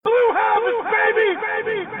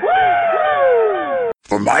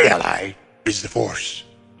For my ally is the Force.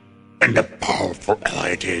 And a powerful ally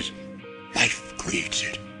it is. Life creates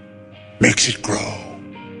it, makes it grow.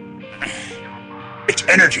 Its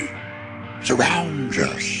energy surrounds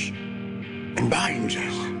us and binds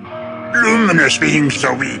us. Luminous beings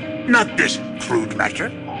so we, not this crude matter.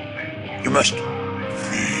 You must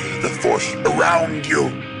feel the Force around you.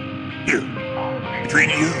 Here, between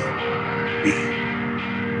you, me,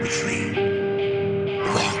 the tree, the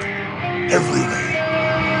rock, everywhere.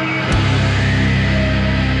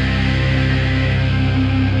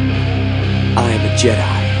 I am a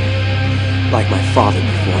Jedi, like my father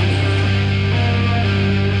before me.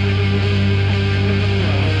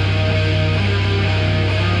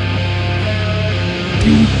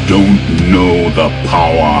 You don't know the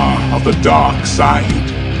power of the dark side.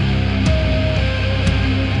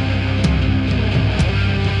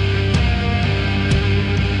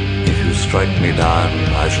 If you strike me down,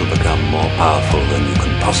 I shall become more powerful than you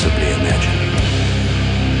can possibly imagine.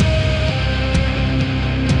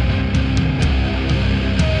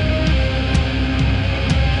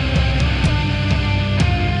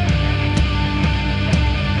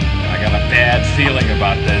 I got a bad feeling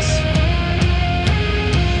about this.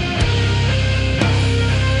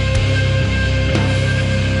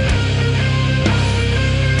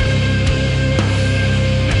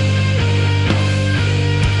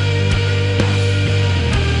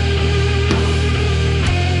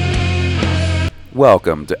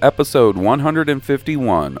 Welcome to episode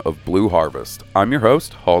 151 of Blue Harvest. I'm your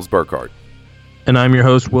host, Halls Burkhardt. And I'm your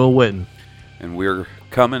host, Will Witten. And we're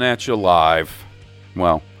coming at you live.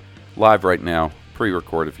 Well, live right now.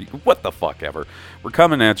 Pre-record if you... What the fuck ever. We're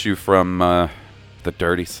coming at you from the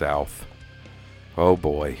dirty South. Oh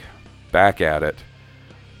boy. Back at it.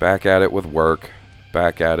 Back at it with work.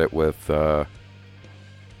 Back at it with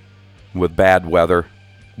bad weather.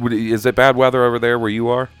 Is it bad weather over there where you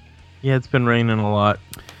are? Yeah, it's been raining a lot.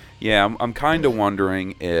 Yeah, I'm kind of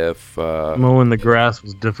wondering if... mowing the grass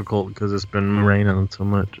was difficult because it's been raining so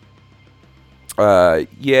much.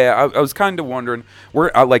 Yeah, I was kind of wondering.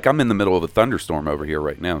 I'm in the middle of a thunderstorm over here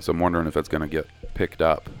right now, so I'm wondering if it's going to get picked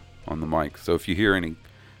up on the mic. So if you hear any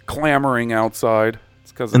clamoring outside,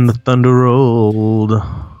 it's because... And the thunder rolled.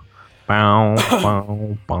 Bow,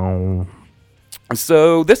 bow, bow.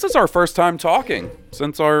 So this is our first time talking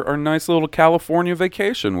since our nice little California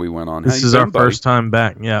vacation we went on. This is our first time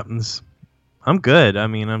back. Yeah, I'm good. I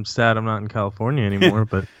mean, I'm sad I'm not in California anymore,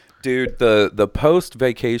 but dude, the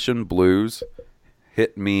post-vacation blues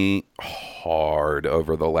hit me hard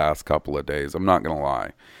over the last couple of days. I'm not gonna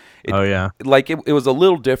lie. It was a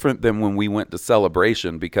little different than when we went to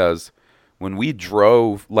Celebration, because when we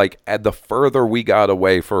drove, at the further we got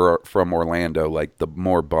away from Orlando, the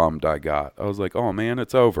more bummed I got. I was like, oh man,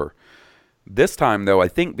 it's over. This time though, I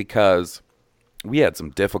think because we had some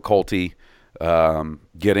difficulty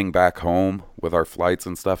getting back home with our flights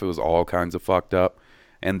and stuff, it was all kinds of fucked up.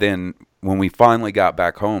 And then when we finally got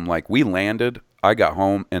back home, we landed, I got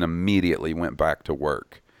home and immediately went back to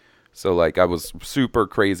work. So I was super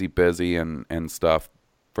crazy busy and stuff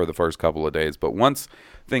for the first couple of days. But once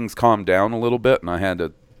things calmed down a little bit and I had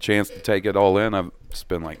a chance to take it all in, I've just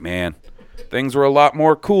been like, man, things were a lot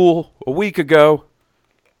more cool a week ago.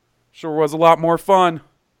 Sure was a lot more fun.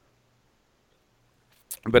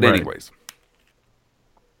 But anyways,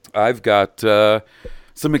 I've got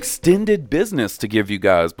some extended business to give you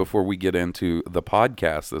guys before we get into the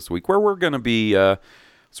podcast this week, where we're going to be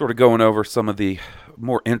sort of going over some of the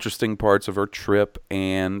more interesting parts of our trip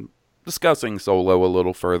and discussing Solo a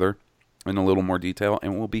little further in a little more detail,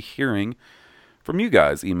 and we'll be hearing from you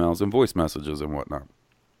guys, emails and voice messages and whatnot.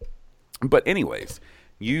 But anyways,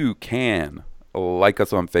 you can like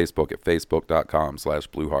us on Facebook at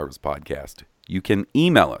facebook.com/Blue Harvest Podcast. You can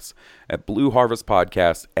email us at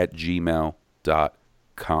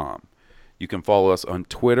blueharvestpodcast@gmail.com. You can follow us on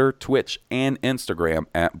Twitter, Twitch, and Instagram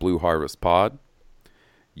at Blue Harvest Pod.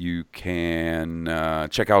 You can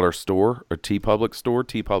check out our store, our TeePublic store,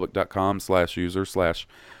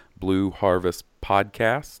 teepublic.com/user/Blue Harvest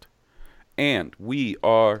Podcast. And we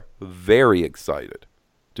are very excited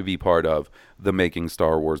to be part of the Making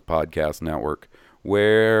Star Wars Podcast Network,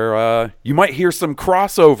 where you might hear some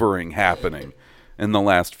crossovering happening in the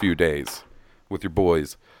last few days with your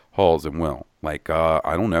boys, Halls and Will. I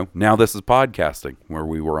don't know, Now This Is Podcasting, where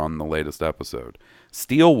we were on the latest episode.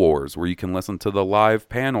 Steel Wars, where you can listen to the live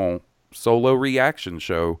panel solo reaction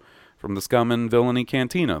show from the Scum and Villainy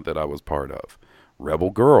Cantina that I was part of. Rebel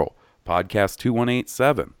Girl, Podcast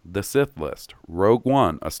 2187, The Sith List, Rogue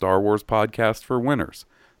One, a Star Wars podcast for winners,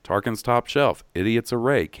 Tarkin's Top Shelf, Idiots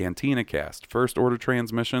Array, Cantina Cast, First Order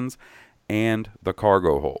Transmissions, and The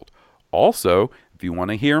Cargo Hold. Also, If you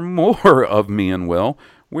want to hear more of me and Will,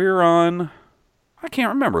 we're on, I can't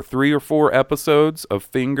remember, 3 or 4 episodes of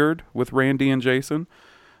Fingered with Randy and Jason.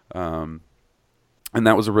 And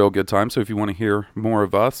that was a real good time. So if you want to hear more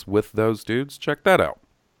of us with those dudes, check that out.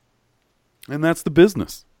 And that's the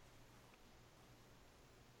business.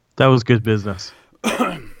 That was good business.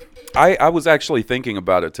 I was actually thinking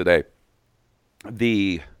about it today.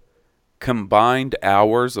 The combined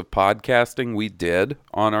hours of podcasting we did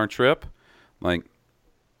on our trip, like,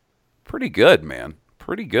 pretty good, man.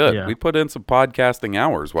 Pretty good. Yeah. We put in some podcasting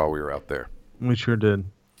hours while we were out there. We sure did.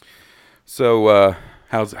 So,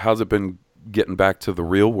 how's it been getting back to the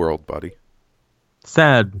real world, buddy?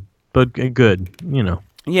 Sad, but good, you know.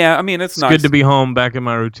 Yeah, I mean, it's nice. Good to be home, back in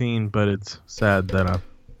my routine, but it's sad that I'm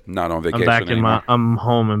not on vacation. I'm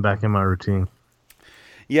home and back in my routine.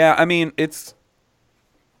 Yeah, I mean, it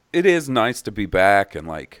is nice to be back and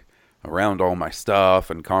like around all my stuff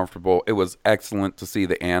and comfortable. It was excellent to see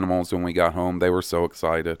the animals when we got home. They were so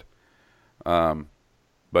excited. But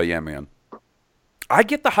yeah, man, I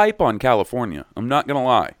get the hype on California. I'm not gonna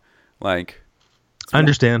lie. Like, I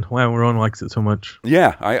understand why everyone likes it so much.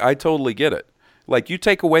 Yeah, I totally get it. Like, you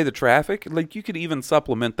take away the traffic, like, you could even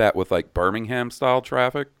supplement that with, like, Birmingham-style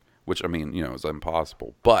traffic, which, I mean, you know, is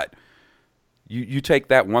impossible. But you take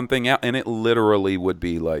that one thing out, and it literally would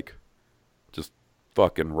be, like, just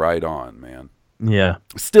fucking right on, man. Yeah.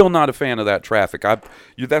 Still not a fan of that traffic.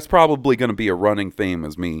 That's probably going to be a running theme,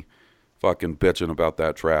 is me fucking bitching about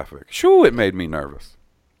that traffic. Shoo, it made me nervous.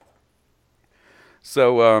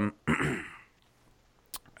 So,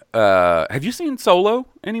 have you seen Solo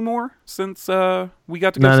anymore since we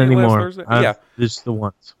got to go see it last Thursday? Yeah, just the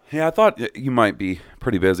once. Yeah, I thought you might be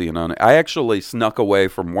pretty busy and on it. I actually snuck away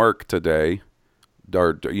from work today,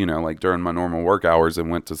 you know, like during my normal work hours,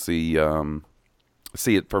 and went to see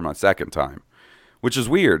it for my second time, which is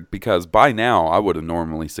weird because by now I would have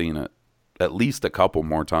normally seen it at least a couple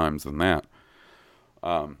more times than that.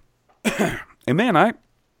 And man, I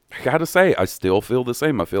gotta say, I still feel the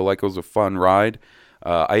same. I feel like it was a fun ride.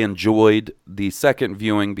 I enjoyed the second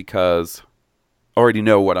viewing because I already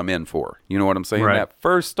know what I'm in for. You know what I'm saying? Right. That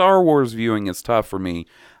first Star Wars viewing is tough for me.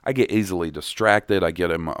 I get easily distracted. I get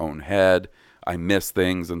in my own head. I miss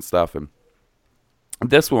things and stuff. And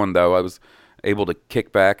this one, though, I was able to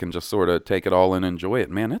kick back and just sort of take it all in and enjoy it.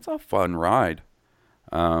 Man, it's a fun ride.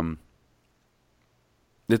 It's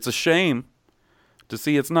a shame to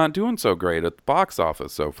see it's not doing so great at the box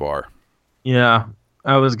office so far. Yeah,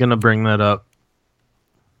 I was going to bring that up.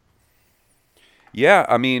 Yeah,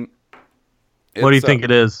 I mean... What do you think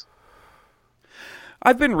it is?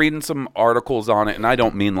 I've been reading some articles on it, and I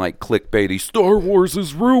don't mean like clickbaity, Star Wars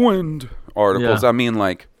is ruined articles. Yeah. I mean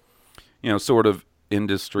like, you know, sort of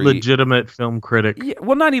industry... Legitimate film critic. Yeah,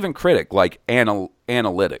 well, not even critic, like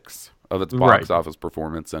analytics of its box office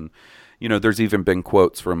performance. And, you know, there's even been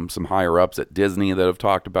quotes from some higher-ups at Disney that have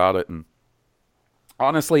talked about it. And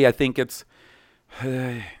honestly, I think it's...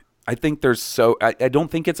 I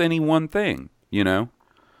don't think it's any one thing. You know?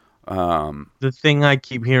 The thing I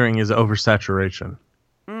keep hearing is oversaturation.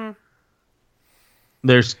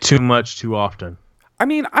 There's too much too often. I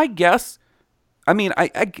mean, I guess I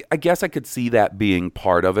could see that being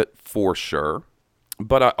part of it for sure.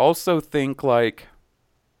 But I also think, like,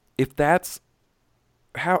 if that's...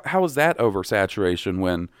 How is that oversaturation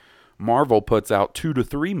when Marvel puts out 2 to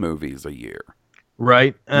 3 movies a year?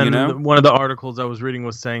 Right, and you know? One of the articles I was reading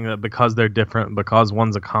was saying that because they're different, because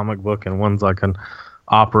one's a comic book and one's like an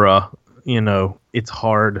opera, you know, it's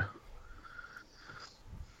hard.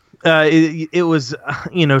 It was,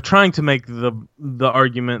 you know, trying to make the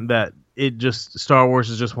argument that Star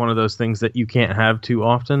Wars is just one of those things that you can't have too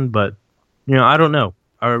often, but, you know, I don't know.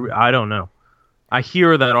 I don't know. I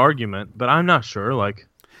hear that argument, but I'm not sure, like...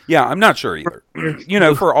 Yeah, I'm not sure either. You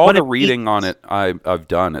know, for all the reading on it I've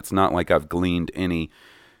done, it's not like I've gleaned any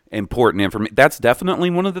important information. That's definitely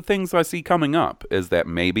one of the things I see coming up, is that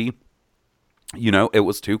maybe, you know, it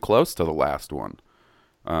was too close to the last one.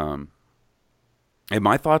 And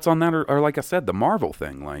my thoughts on that are, like I said, the Marvel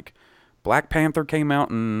thing. Like, Black Panther came out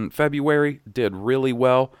in February, did really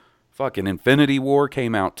well. Fucking Infinity War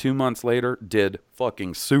came out 2 months later, did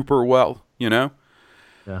fucking super well, you know?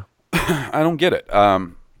 Yeah. I don't get it.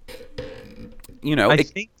 You know, I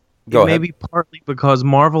think it may be partly because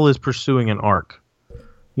Marvel is pursuing an arc.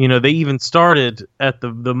 You know, they even started at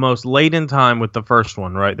the most late in time with the first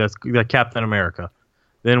one, right? That's Captain America.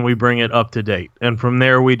 Then we bring it up to date, and from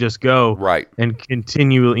there we just go and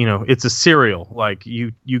continue. You know, it's a serial. Like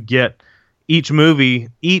you get each movie,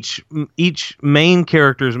 each main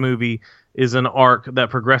character's movie is an arc that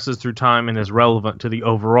progresses through time and is relevant to the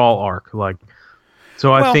overall arc. Like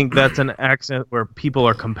So I think that's an accent where people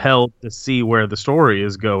are compelled to see where the story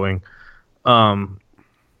is going,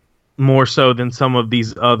 more so than some of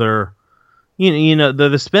these other, the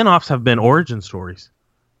spinoffs have been origin stories.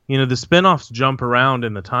 The spinoffs jump around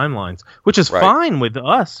in the timelines, which is fine with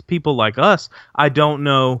us, people like us. I don't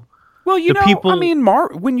know. Well,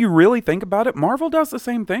 when you really think about it, Marvel does the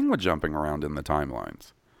same thing with jumping around in the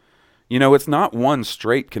timelines. It's not one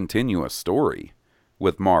straight continuous story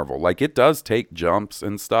with Marvel. Like, it does take jumps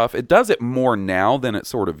and stuff. It does it more now than it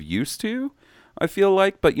sort of used to, I feel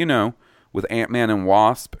like. But, with Ant-Man and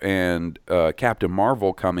Wasp and Captain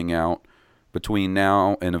Marvel coming out between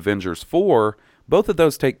now and Avengers 4, both of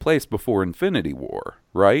those take place before Infinity War,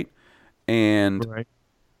 right? And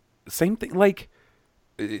same thing, like,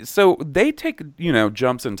 so they take,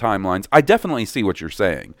 jumps in timelines. I definitely see what you're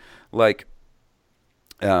saying. Like,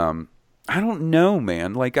 I don't know,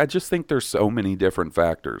 man. Like, I just think there's so many different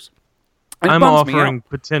factors. I'm offering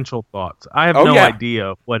potential thoughts. I have no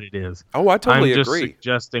idea what it is. Oh, I totally agree. I'm just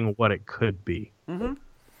suggesting what it could be. Mm-hmm.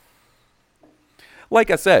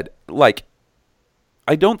 Like I said,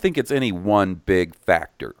 I don't think it's any one big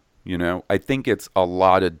factor. I think it's a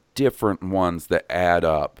lot of different ones that add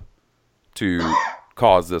up to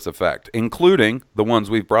cause this effect, including the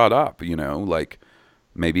ones we've brought up. Like,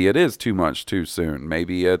 maybe it is too much too soon.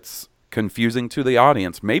 Maybe it's confusing to the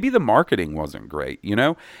audience. Maybe the marketing wasn't great.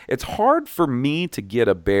 It's hard for me to get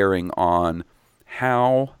a bearing on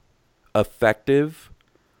how effective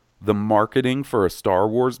the marketing for a Star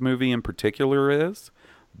Wars movie in particular is,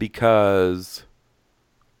 because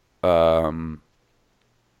I'm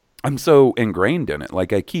so ingrained in it.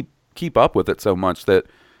 Like, I keep up with it so much that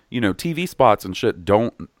TV spots and shit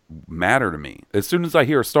don't matter to me. As soon as I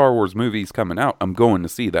hear a Star Wars movie's coming out, I'm going to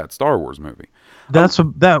see that Star Wars movie.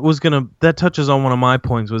 That touches on one of my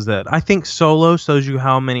points, was that I think Solo shows you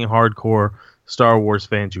how many hardcore Star Wars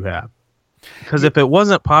fans you have. Because if it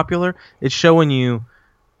wasn't popular, it's showing you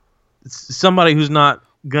somebody who's not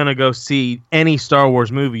gonna go see any Star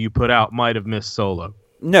Wars movie you put out might have missed Solo.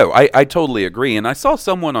 No, I totally agree. And I saw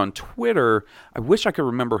someone on Twitter, I wish I could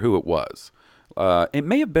remember who it was. It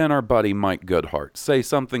may have been our buddy Mike Goodhart, say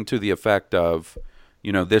something to the effect of,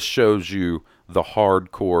 this shows you the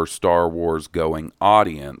hardcore Star Wars going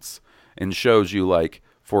audience, and shows you, like,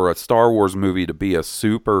 for a Star Wars movie to be a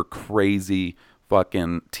super crazy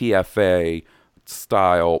fucking TFA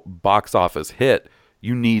style box office hit,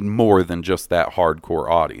 you need more than just that hardcore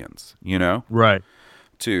audience, Right.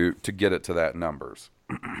 To get it to that numbers.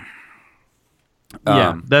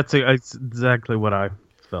 That's exactly what I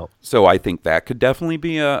felt. So I think that could definitely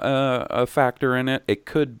be a factor in it. It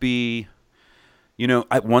could be,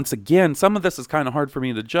 once again, some of this is kind of hard for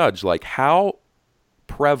me to judge, like how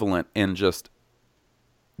prevalent in just,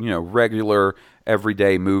 regular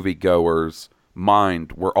everyday moviegoers'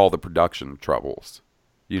 mind were all the production troubles,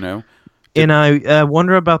 And I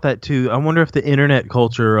wonder about that too. I wonder if the internet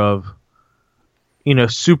culture of,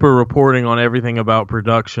 super reporting on everything about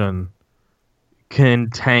production can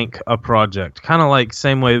tank a project. Kind of like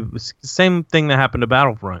same thing that happened to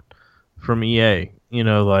Battlefront from EA.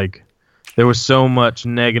 Like, there was so much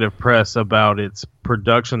negative press about its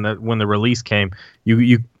production that when the release came,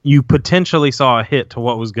 you potentially saw a hit to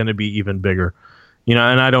what was going to be even bigger. And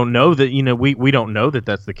I don't know that, we don't know that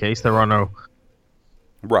that's the case. There are no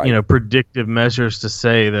predictive measures to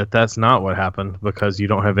say that that's not what happened, because you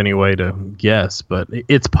don't have any way to guess, but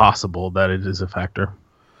it's possible that it is a factor.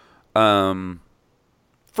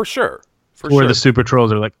 For sure. The super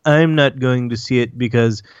trolls are like, I'm not going to see it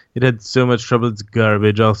because it had so much trouble, it's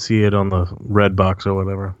garbage. I'll see it on the red box or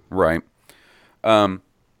whatever. Right. I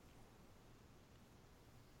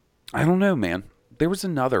don't know, man. There was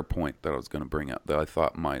another point that I was going to bring up that I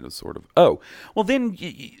thought might have sort of... Oh, well, then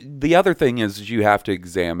the other thing is you have to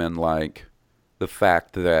examine, like, the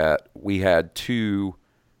fact that we had two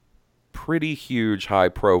pretty huge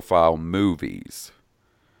high-profile movies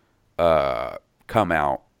come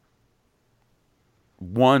out.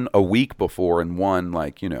 One a week before and one,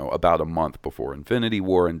 like, about a month before Infinity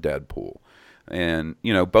War and Deadpool. And,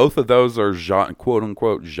 both of those are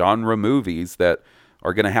quote-unquote genre movies that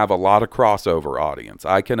are going to have a lot of crossover audience.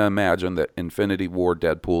 I can imagine that Infinity War,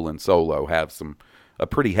 Deadpool, and Solo have a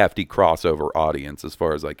pretty hefty crossover audience as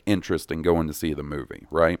far as, like, interest in going to see the movie,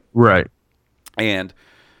 right? Right. And,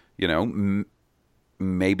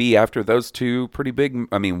 maybe after those two pretty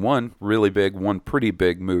big, one really big, one pretty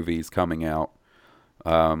big movies coming out,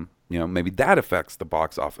 maybe that affects the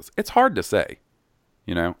box office. It's hard to say.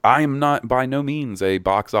 I am not by no means a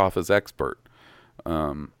box office expert.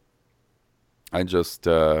 I just,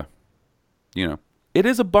 it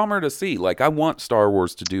is a bummer to see. Like, I want Star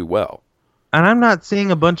Wars to do well. And I'm not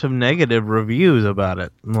seeing a bunch of negative reviews about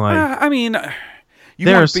it. Like, I mean,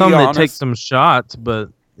 there are some that take some shots, but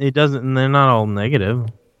it doesn't. And they're not all negative.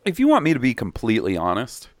 If you want me to be completely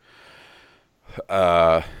honest,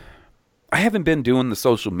 I haven't been doing the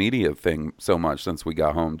social media thing so much since we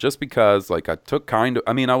got home, just because like I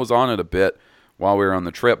was on it a bit while we were on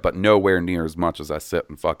the trip, but nowhere near as much as I sit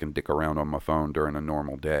and fucking dick around on my phone during a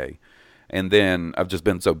normal day. And then I've just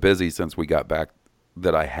been so busy since we got back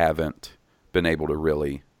that I haven't been able to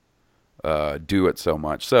really do it so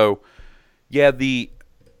much. So yeah,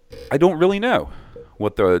 I don't really know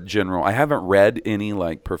what the general, I haven't read any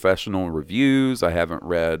like professional reviews. I haven't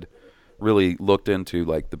really looked into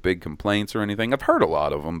like the big complaints or anything. I've heard a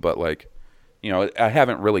lot of them, but like, you know, I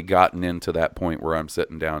haven't really gotten into that point where I'm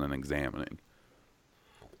sitting down and examining.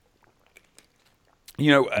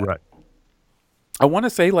 You know, right. I want to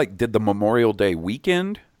say, like, did the Memorial Day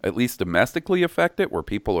weekend at least domestically affect it, where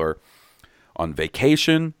people are on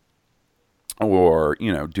vacation or,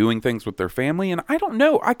 you know, doing things with their family? And I don't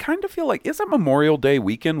know. I kind of feel like, isn't Memorial Day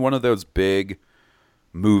weekend one of those big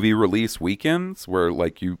movie release weekends where,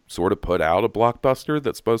 like, you sort of put out a blockbuster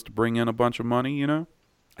that's supposed to bring in a bunch of money, you know?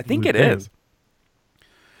 I think it is.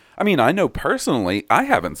 I mean, I know personally, I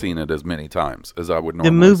haven't seen it as many times as I would normally.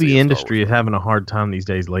 The movie industry is having a hard time these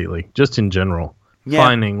days lately, just in general,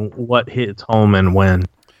 finding what hits home and when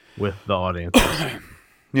with the audiences.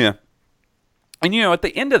 Yeah. And, you know, at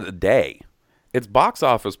the end of the day, its box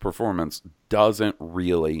office performance doesn't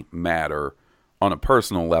really matter on a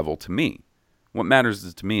personal level to me. What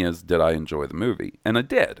matters to me is, did I enjoy the movie? And I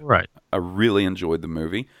did. Right. I really enjoyed the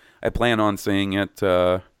movie. I plan on seeing it,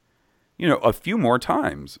 you know, a few more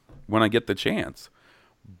times when I get the chance.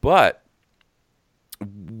 But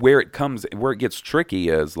where it gets tricky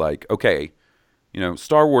is like, okay, you know,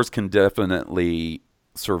 Star Wars can definitely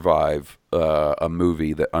survive a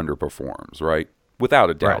movie that underperforms, right? Without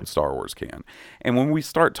a doubt, right. Star Wars can. And when we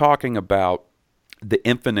start talking about the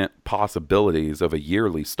infinite possibilities of a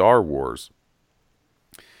yearly Star Wars,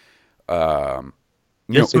 you know,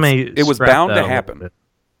 it was bound to happen.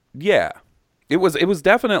 Yeah. It was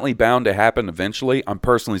definitely bound to happen eventually. I'm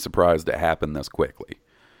personally surprised it happened this quickly.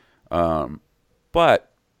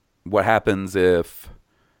 But what happens if,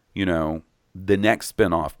 you know, the next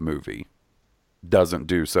spin-off movie doesn't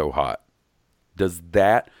do so hot? Does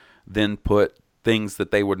that then put things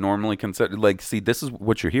that they would normally consider, like, see, this is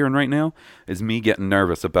what you're hearing right now, is me getting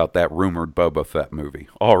nervous about that rumored Boba Fett movie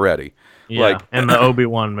already. Yeah, like, and the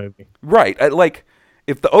Obi-Wan movie. Right. Like,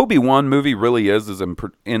 if the Obi-Wan movie really is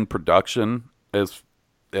in production, as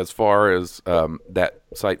far as that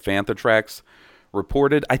site Fanthatrax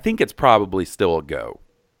reported, I think it's probably still a go.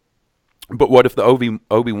 But what if the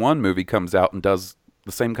Obi-Wan movie comes out and does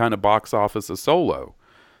the same kind of box office as Solo?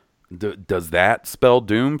 Does that spell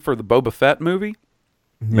doom for the Boba Fett movie?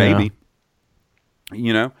 Yeah. Maybe.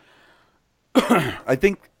 You know? I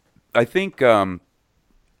think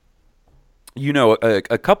you know,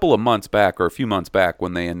 a couple of months back, or a few months back,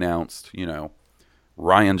 when they announced, you know,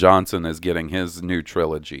 Rian Johnson is getting his new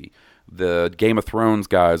trilogy. The Game of Thrones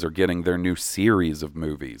guys are getting their new series of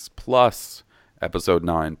movies, plus Episode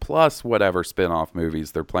 9, plus whatever spin-off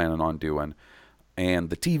movies they're planning on doing, and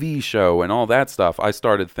the TV show and all that stuff. I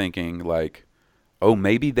started thinking, like, oh,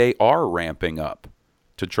 maybe they are ramping up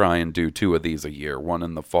to try and do 2 of these a year, one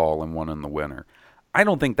in the fall and one in the winter. I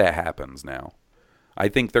don't think that happens now. I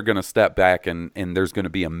think they're going to step back and there's going to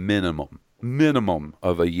be a minimum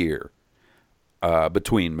of a year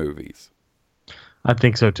between movies. I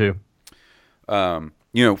think so too. You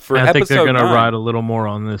know, for I think they're going to ride a little more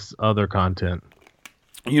on this other content.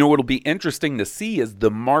 You know, what'll be interesting to see is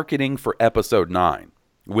the marketing for Episode 9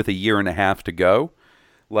 with a year and a half to go.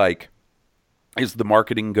 Like, is the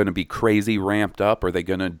marketing going to be crazy ramped up? Are they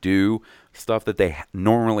going to do stuff that they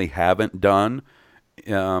normally haven't done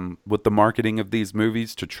with the marketing of these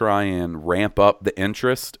movies to try and ramp up the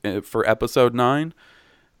interest for Episode 9?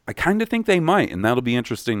 I kind of think they might, and that'll be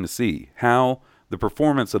interesting to see how the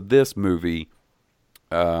performance of this movie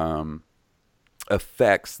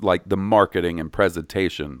affects, like, the marketing and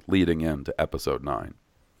presentation leading into Episode 9.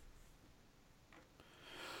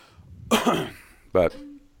 But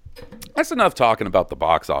that's enough talking about the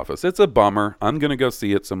box office. It's a bummer. I'm going to go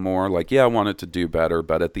see it some more. Like, yeah, I want it to do better,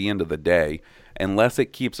 but at the end of the day, unless it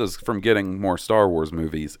keeps us from getting more Star Wars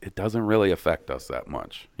movies, it doesn't really affect us that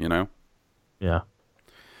much, you know? Yeah.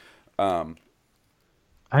 I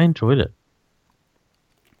enjoyed it.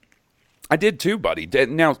 I did too, buddy.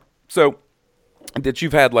 Now, so that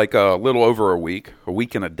you've had like a little over a week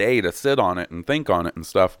and a day to sit on it and think on it and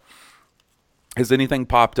stuff. Has anything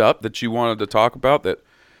popped up that you wanted to talk about that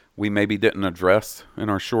we maybe didn't address in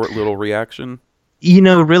our short little reaction?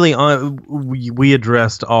 Really, we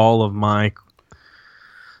addressed all of my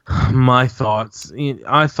thoughts.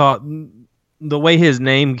 I thought the way his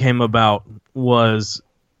name came about was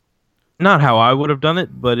not how I would have done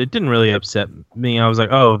it, but it didn't really upset me. I was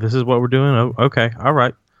like, "Oh, this is what we're doing. Oh, okay, all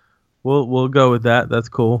right, we'll go with that. That's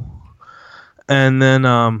cool." And then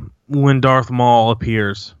when Darth Maul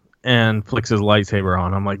appears and flicks his lightsaber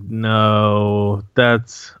on, I'm like, "No,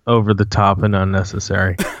 that's over the top and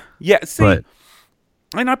unnecessary." Yeah, see,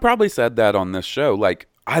 and I probably said that on this show. Like,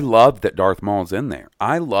 I love that Darth Maul's in there.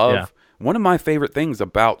 I love one of my favorite things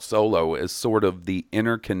about Solo is sort of the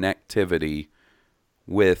interconnectivity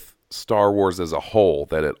with Star Wars as a whole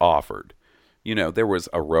that it offered. There was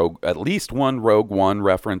at least one Rogue One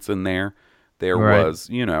reference in there. There was,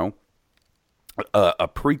 a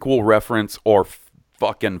prequel reference or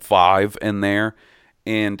fucking 5 in there.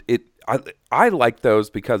 And I like those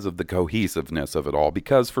because of the cohesiveness of it all.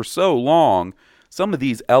 Because for so long, some of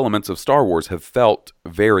these elements of Star Wars have felt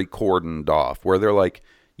very cordoned off, where they're like,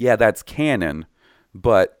 yeah, that's canon,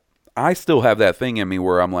 but I still have that thing in me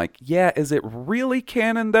where I'm like, yeah, is it really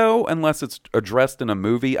canon though? Unless it's addressed in a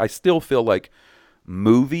movie. I still feel like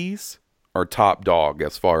movies are top dog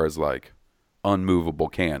as far as like unmovable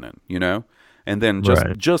canon, And then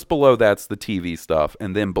just below that's the TV stuff,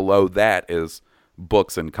 and then below that is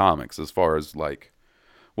books and comics as far as like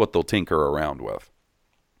what they'll tinker around with.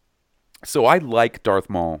 So I like Darth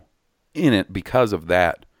Maul in it because of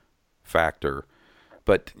that factor.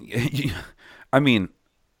 But I mean,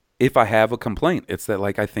 if I have a complaint, it's that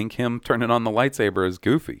like I think him turning on the lightsaber is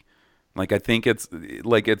goofy. Like I think it's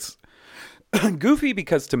goofy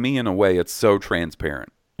because to me in a way it's so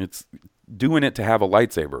transparent. It's doing it to have a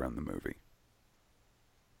lightsaber in the movie.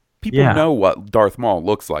 People know what Darth Maul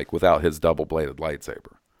looks like without his double-bladed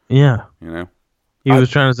lightsaber. Yeah. He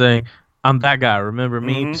was trying to say, I'm that guy, remember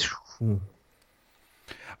me? Mm-hmm.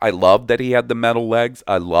 I loved that he had the metal legs.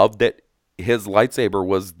 I loved that his lightsaber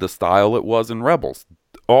was the style it was in Rebels.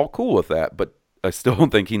 All cool with that, but I still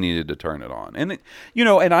don't think he needed to turn it on. And,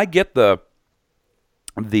 and I get the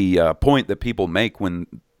point that people make when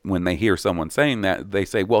they hear someone saying that. They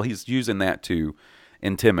say, well, he's using that to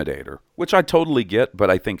intimidate her, which I totally get, but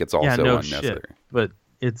I think it's also unnecessary. Shit, but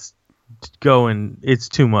it's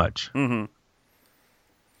too much. Mm-hmm.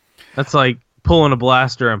 That's like pulling a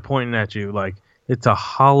blaster and pointing at you like it's a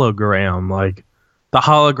hologram. Like the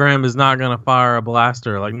hologram is not going to fire a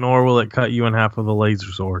blaster, like nor will it cut you in half with a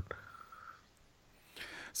laser sword.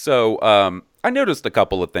 So I noticed a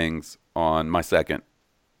couple of things on my second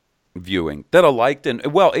viewing that I liked, and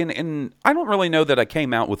I don't really know that I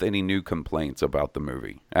came out with any new complaints about the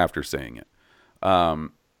movie after seeing it.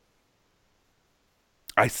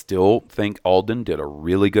 I still think Alden did a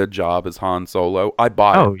really good job as Han Solo. I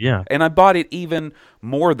bought it. Oh, yeah. And I bought it even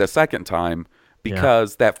more the second time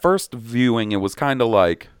because that first viewing, it was kind of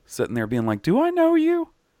like sitting there being like, do I know you?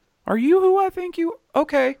 Are you who I think you?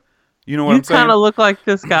 Okay. You know what I'm saying? You kind of look like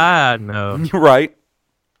this guy I know. Right.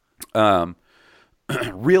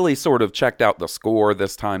 Really sort of checked out the score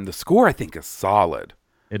this time. The score, I think, is solid.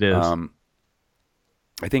 It is.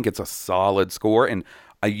 I think it's a solid score. And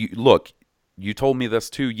look, you told me this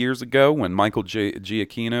 2 years ago when Michael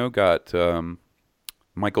Giacchino got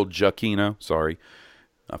Michael Giacchino, sorry,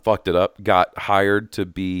 I fucked it up, got hired to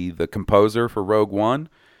be the composer for Rogue One.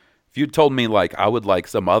 If you'd told me like I would like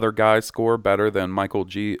some other guy's score better than Michael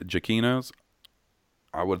Giacchino's,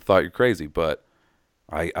 I would have thought you're crazy. But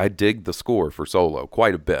I dig the score for Solo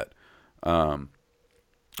quite a bit. And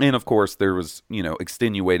of course there was,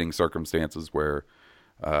 extenuating circumstances where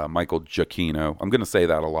Michael Giacchino, I'm going to say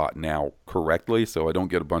that a lot now correctly so I don't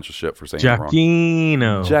get a bunch of shit for saying it wrong.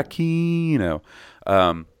 Giacchino.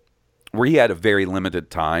 Where he had a very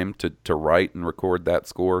limited time to write and record that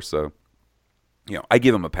score. So, I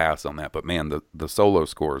give him a pass on that. But man, the Solo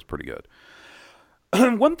score is pretty good.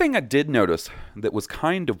 One thing I did notice that was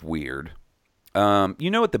kind of weird, at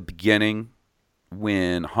the beginning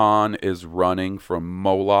when Han is running from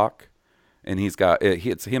Moloch, and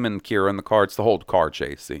it's him and Kira in the car. It's the whole car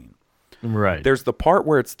chase scene. Right. There's the part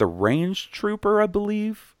where it's the range trooper, I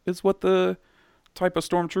believe, is what the type of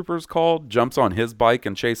stormtrooper is called, jumps on his bike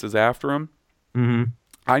and chases after him. Mm-hmm.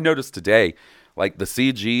 I noticed today, like the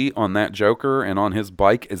CG on that Joker and on his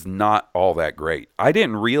bike is not all that great. I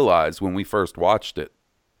didn't realize when we first watched it.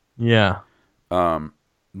 Yeah.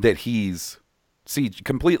 That he's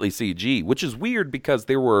completely CG, which is weird because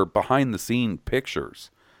there were behind the scene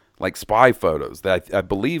pictures, like spy photos that I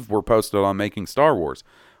believe were posted on Making Star Wars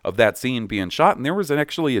of that scene being shot, and there was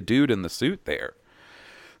actually a dude in the suit there.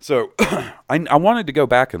 So I wanted to go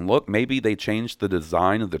back and look. Maybe they changed the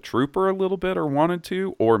design of the trooper a little bit or wanted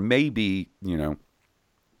to, or maybe,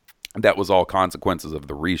 that was all consequences of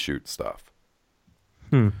the reshoot stuff.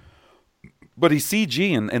 But he's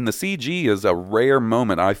CG, and the CG is a rare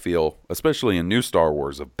moment, I feel, especially in new Star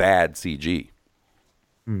Wars, of bad CG.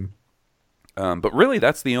 But really,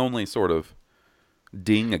 that's the only sort of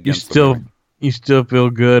ding against You still feel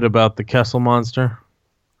good about the Kessel monster?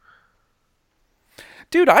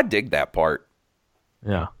 Dude, I dig that part.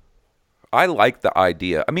 Yeah. I like the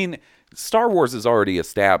idea. I mean, Star Wars has already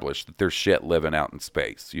established that there's shit living out in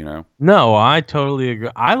space, No, I totally agree.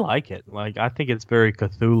 I like it. Like, I think it's very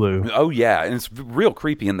Cthulhu. Oh, yeah, and it's real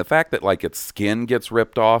creepy. And the fact that, like, its skin gets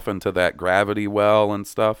ripped off into that gravity well and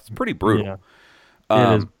stuff, it's pretty brutal.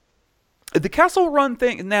 Yeah. It is. The Kessel Run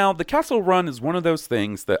thing, now, the Kessel Run is one of those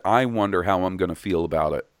things that I wonder how I'm going to feel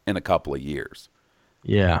about it in a couple of years.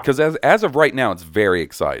 Yeah. Because as of right now, it's very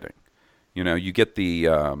exciting. You get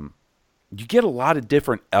you get a lot of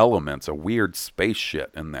different elements of weird space shit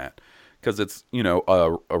in that. Because it's,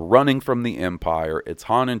 a running from the Empire. It's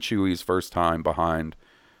Han and Chewie's first time behind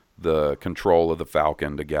the control of the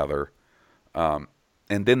Falcon together. And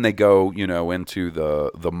then they go, into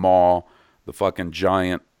the Maw. The fucking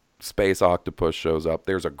giant space octopus shows up.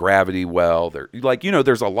 There's a gravity well.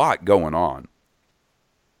 There's a lot going on.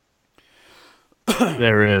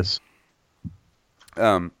 There is.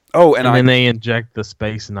 And then they inject the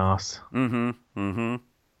space NOS.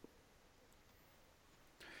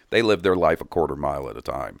 They live their life a quarter mile at a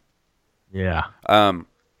time. Yeah.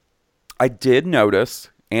 I did notice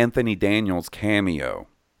Anthony Daniels' cameo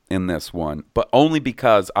in this one, but only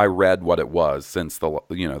because I read what it was since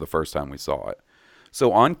the first time we saw it.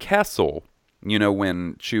 So on Kessel,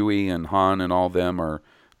 when Chewie and Han and all them are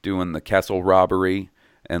doing the Kessel robbery,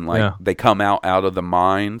 and they come out of the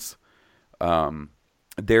mines.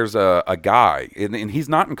 There's a guy, and he's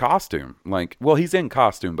not in costume. He's in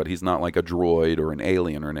costume, but he's not like a droid or an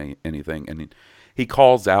alien or anything. And he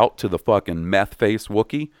calls out to the fucking meth-faced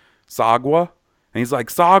Wookiee, Sagwa. And he's like,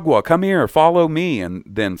 Sagwa, come here, follow me. And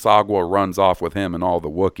then Sagwa runs off with him and all the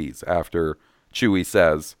Wookiees after Chewie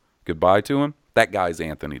says goodbye to him. That guy's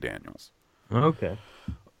Anthony Daniels. Okay.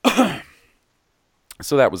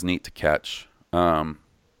 So that was neat to catch.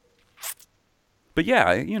 But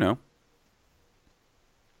yeah,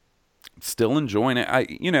 still enjoying it.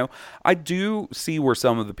 I do see where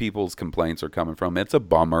some of the people's complaints are coming from. It's a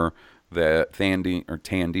bummer that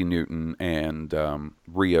Tandy Newton and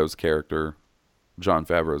Rio's character, Jon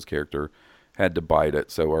Favreau's character, had to bite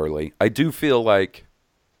it so early. I do feel like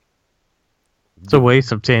it's a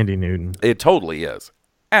waste of Tandy Newton. It totally is.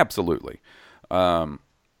 Absolutely. And,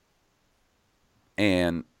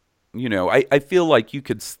 I feel like you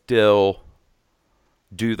could still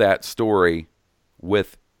do that story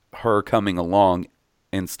with her coming along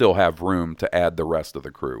and still have room to add the rest of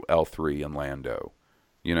the crew, L3 and Lando,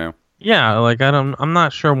 Yeah, I'm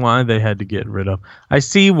not sure why they had to get rid of. I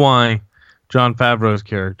see why Jon Favreau's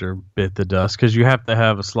character bit the dust, because you have to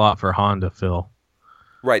have a slot for Han to fill.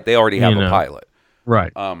 Right, they already have a pilot.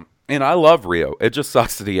 Right. And I love Rio. It just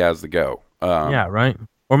sucks that he has to go. Yeah, right.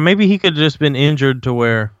 Or maybe he could have just been injured to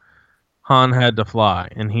where Han had to fly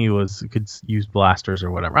and he could use blasters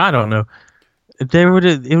or whatever. I don't know. It would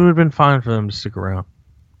have been fine for them to stick around.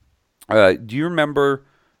 Do you remember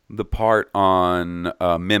the part on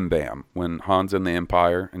Mimbam when Han's in the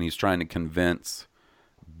Empire and he's trying to convince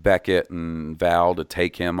Beckett and Val to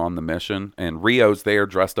take him on the mission, and Rio's there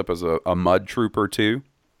dressed up as a mud trooper too?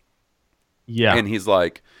 Yeah. And he's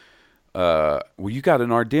like, well, you got an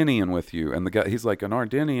Ardenian with you. And he's like, an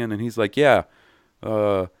Ardenian? And he's like, yeah,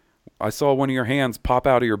 I saw one of your hands pop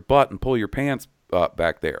out of your butt and pull your pants up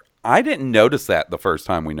back there. I didn't notice that the first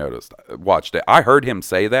time we watched it. I heard him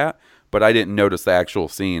say that, but I didn't notice the actual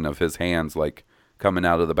scene of his hands coming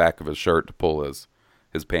out of the back of his shirt to pull his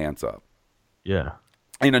pants up. Yeah.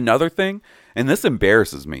 And another thing, and this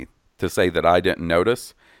embarrasses me to say that I didn't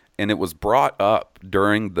notice, and it was brought up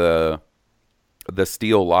during the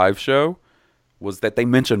Steel live show, was that they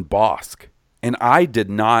mentioned Bosk. And I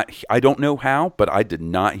don't know how, but I did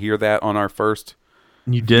not hear that on our first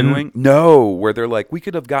You didn't? viewing. No, where they're like, we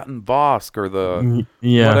could have gotten Bosk or the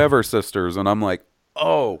whatever sisters. And I'm like,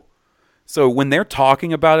 oh. So when they're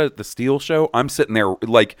talking about it at the Steel show, I'm sitting there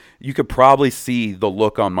you could probably see the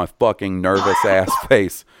look on my fucking nervous ass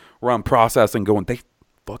face where I'm processing going, they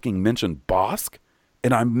fucking mentioned Bosk?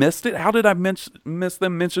 And I missed it? How did I miss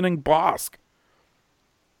them mentioning Bosk?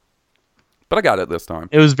 But I got it this time.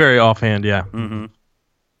 It was very offhand, yeah. Mm-hmm.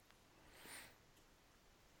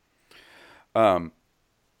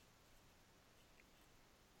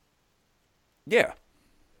 Yeah.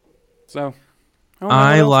 So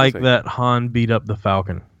I like that Han beat up the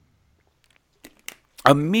Falcon.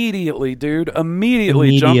 Immediately, dude.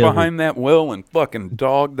 Immediately jump behind that wheel and fucking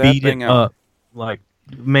dog that thing out. Like,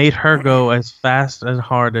 made her go as fast and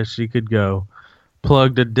hard as she could go.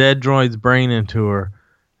 Plugged a dead droid's brain into her.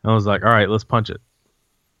 And was like, all right, let's punch it.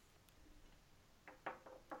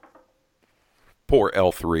 Poor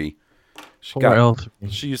L3.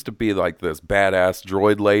 She used to be like this badass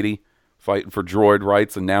droid lady fighting for droid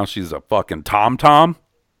rights, and now she's a fucking tom-tom.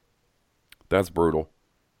 That's brutal.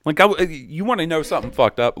 Like, you want to know something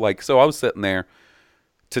fucked up? Like, so I was sitting there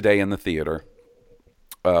today in the theater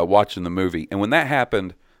watching the movie, and when that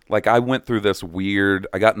happened, like, I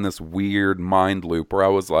got in this weird mind loop where I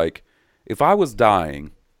was like, if I was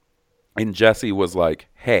dying and Jesse was like,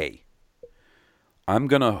 hey, I'm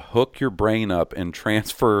going to hook your brain up and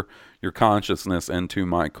transfer your consciousness into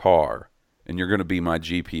my car, and you're going to be my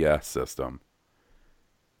GPS system,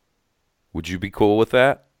 would you be cool with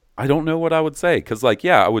that? I don't know what I would say, because, like,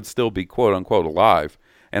 yeah, I would still be quote-unquote alive,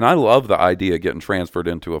 and I love the idea of getting transferred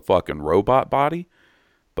into a fucking robot body,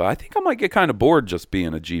 but I think I might get kind of bored just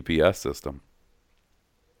being a GPS system.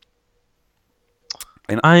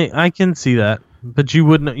 And I can see that, but you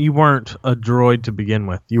weren't a droid to begin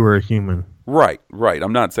with. You were a human. Right.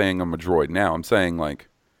 I'm not saying I'm a droid now. I'm saying, like,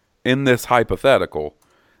 in this hypothetical,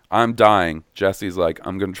 I'm dying. Jesse's like,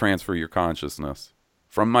 I'm going to transfer your consciousness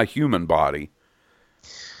from my human body.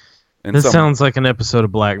 And this sounds like an episode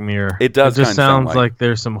of Black Mirror. It does. It just sounds like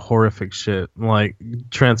there's some horrific shit, like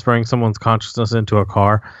transferring someone's consciousness into a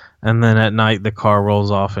car, and then at night the car rolls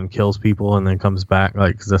off and kills people, and then comes back,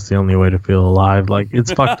 like, because that's the only way to feel alive. Like,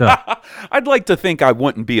 it's fucked up. I'd like to think I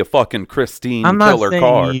wouldn't be a fucking Christine killer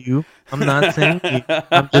car. I'm not saying you.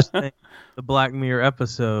 I'm just saying the Black Mirror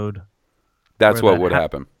episode. That's what would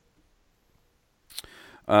happen.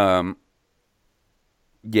 Yeah,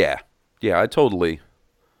 I totally.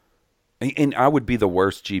 And I would be the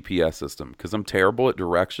worst GPS system because I'm terrible at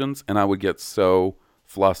directions, and I would get so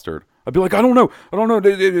flustered. I'd be like, I don't know.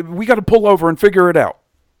 We got to pull over and figure it out.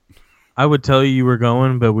 I would tell you were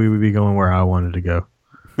going, but we would be going where I wanted to go.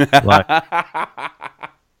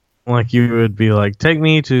 Like you would be like, take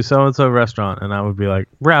me to so-and-so restaurant, and I would be like,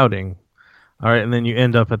 routing. All right, and then you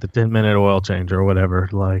end up at the 10-minute oil change or whatever.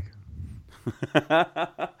 Like,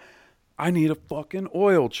 I need a fucking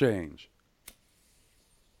oil change.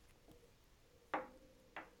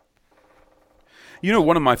 You know,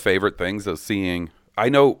 one of my favorite things is seeing, I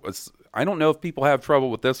don't know if people have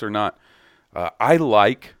trouble with this or not. I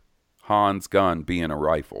like Han's gun being a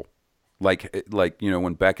rifle. Like, you know,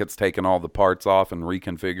 when Beckett's taking all the parts off and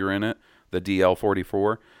reconfiguring it, the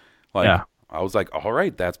DL-44. Like, yeah. I was like, all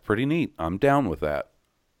right, that's pretty neat. I'm down with that.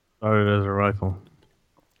 Oh, it is a rifle.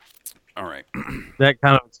 All right. That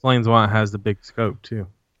kind of explains why it has the big scope, too.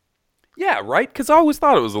 Yeah, right? Because I always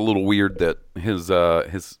thought it was a little weird that his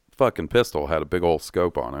fucking pistol had a big old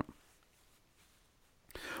scope on it.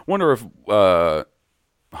 Wonder if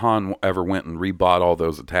Han ever went and rebought all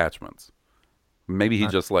those attachments. Maybe he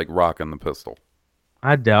just like rocking the pistol.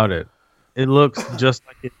 I doubt it. It looks just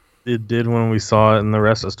like it did when we saw it in the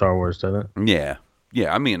rest of Star Wars, doesn't it?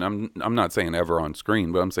 Yeah. I mean, I'm not saying ever on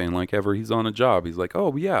screen, but I'm saying like ever he's on a job, he's like,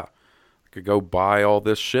 oh yeah, I could go buy all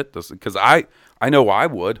this shit. Because I know I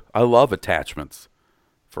would. I love attachments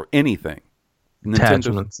for anything.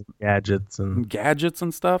 Attachments, gadgets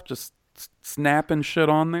and stuff. Just snapping shit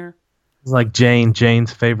on there. It's like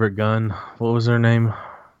Jane's favorite gun. What was her name?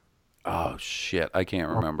 Oh shit, I can't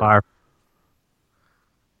remember.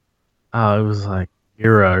 Oh, it was like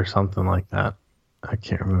Era or something like that. I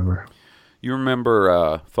can't remember. You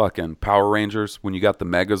remember fucking Power Rangers when you got the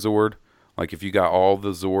Megazord? Like if you got all the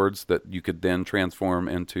Zords that you could then transform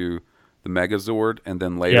into the Megazord, and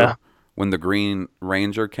then later when the Green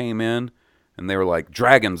Ranger came in and they were like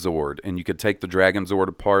Dragon Zord, and you could take the Dragon Zord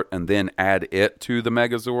apart and then add it to the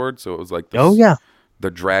Megazord, so it was like the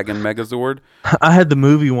Dragon Megazord. I had the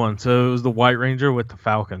movie one, so it was the White Ranger with the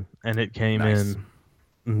Falcon, and it came in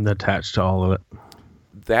and attached to all of it.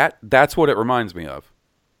 That's what it reminds me of.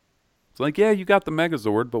 It's like, yeah, you got the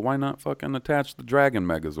Megazord, but why not fucking attach the Dragon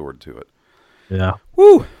Megazord to it? Yeah.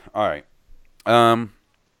 Woo! All right. Yeah,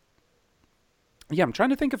 I'm trying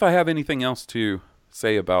to think if I have anything else to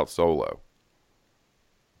say about Solo.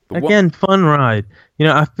 Again, fun ride. You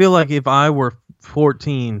know, I feel like if I were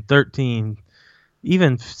 14, 13,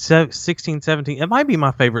 even 16, 17, it might be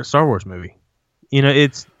my favorite Star Wars movie. You know,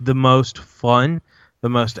 it's the most fun, the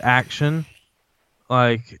most action.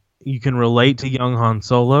 Like, you can relate to young Han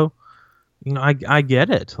Solo. You know, I get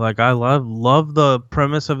it. Like, I love the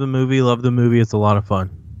premise of the movie. Love the movie. It's a lot of fun.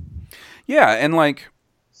 Yeah, and like...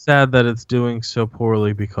 Sad that it's doing so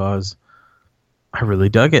poorly because I really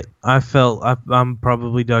dug it. I'm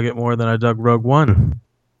probably dug it more than I dug Rogue One.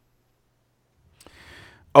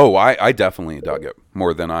 Oh, I definitely dug it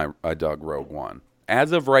more than I dug Rogue One.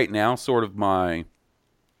 As of right now, sort of my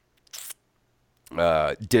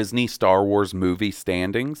Disney Star Wars movie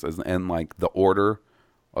standings and like the order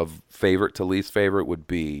of favorite to least favorite would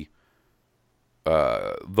be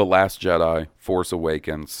The Last Jedi, Force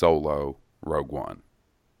Awakens, Solo, Rogue One.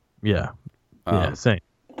 Yeah. Yeah, same.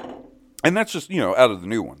 And that's just, out of the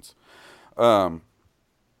new ones.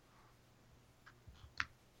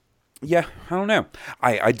 Yeah, I don't know.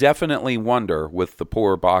 I definitely wonder with the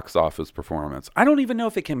poor box office performance. I don't even know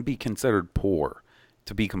if it can be considered poor,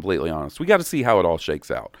 to be completely honest. We got to see how it all shakes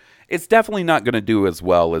out. It's definitely not going to do as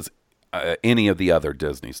well as any of the other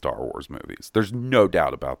Disney Star Wars movies. There's no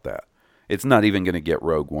doubt about that. It's not even going to get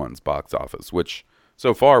Rogue One's box office, which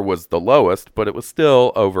so far was the lowest, but it was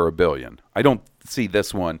still over $1 billion. I don't see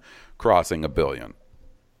this one crossing $1 billion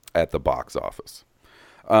at the box office.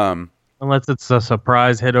 Unless it's a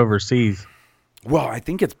surprise hit overseas. Well, I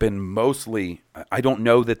think it's been mostly. I don't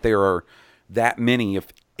know that there are that many,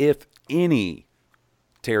 if any,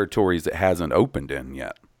 territories it hasn't opened in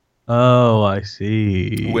yet. Oh, I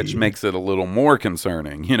see. Which makes it a little more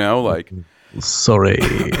concerning, like. Sorry.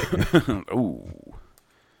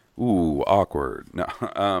 Ooh, awkward.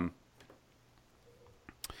 No.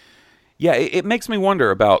 Yeah, it makes me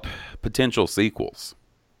wonder about potential sequels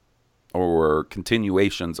or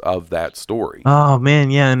continuations of that story. Oh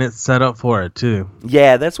man, yeah, and it's set up for it too.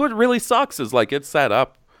 Yeah, that's what really sucks is like it's set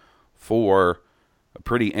up for a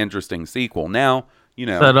pretty interesting sequel. Now,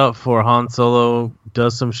 set up for Han Solo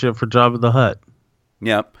does some shit for Jabba the Hutt.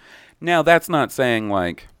 Yep. Now that's not saying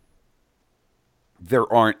like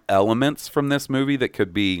there aren't elements from this movie that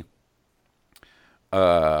could be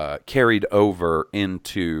carried over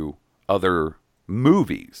into other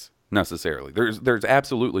movies necessarily. There's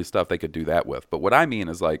absolutely stuff they could do that with. But what I mean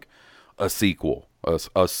is like a sequel,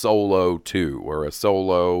 a Solo 2 or a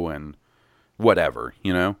Solo and whatever,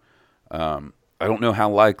 I don't know how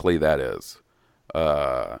likely that is.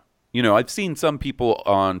 I've seen some people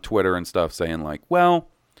on Twitter and stuff saying like, well,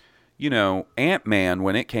 Ant-Man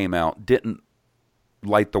when it came out didn't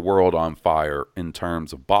light the world on fire in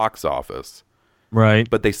terms of box office. Right.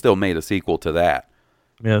 But they still made a sequel to that.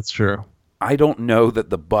 Yeah, that's true. I don't know that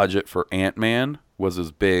the budget for Ant-Man was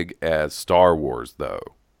as big as Star Wars, though.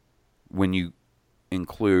 When you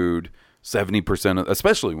include 70%,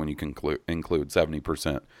 especially when you include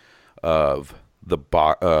 70% of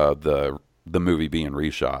the movie being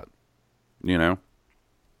reshot,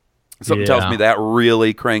 something tells me that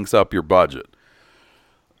really cranks up your budget,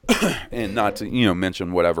 and not to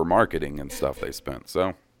mention whatever marketing and stuff they spent.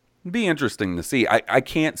 So it'd be interesting to see. I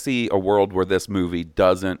can't see a world where this movie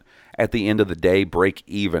doesn't, at the end of the day, break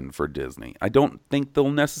even for Disney. I don't think they'll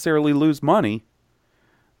necessarily lose money,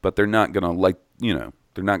 but they're not gonna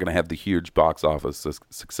they're not gonna have the huge box office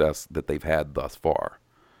success that they've had thus far.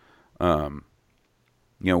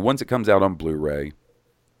 Once it comes out on Blu-ray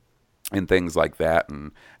and things like that,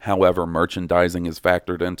 and however merchandising is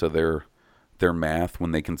factored into their math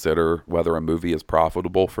when they consider whether a movie is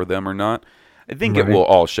profitable for them or not, I think it will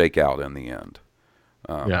all shake out in the end.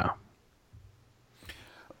 Yeah.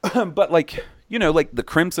 But like the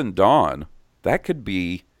Crimson Dawn, that could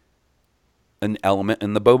be an element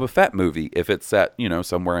in the Boba Fett movie if it's set,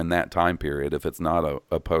 somewhere in that time period, if it's not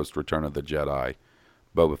a post Return of the Jedi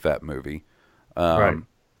Boba Fett movie. Right.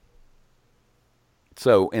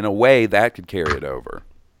 So in a way that could carry it over.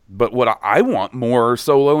 But what I want more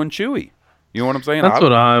Solo and Chewie. You know what I'm saying? That's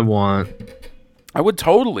what I want. I would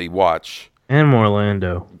totally watch. And more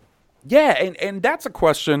Lando. Yeah, and that's a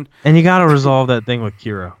question. And you got to resolve that thing with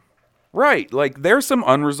Kira. Right. Like, there's some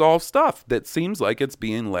unresolved stuff that seems like it's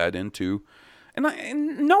being led into.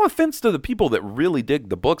 And no offense to the people that really dig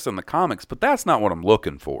the books and the comics, but that's not what I'm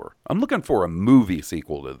looking for. I'm looking for a movie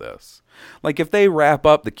sequel to this. Like, if they wrap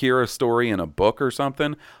up the Kira story in a book or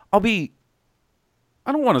something, I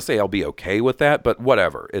don't want to say I'll be okay with that, but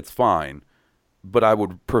whatever. It's fine. But I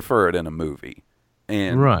would prefer it in a movie.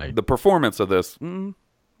 And the performance of this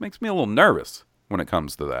makes me a little nervous when it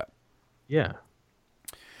comes to that. Yeah.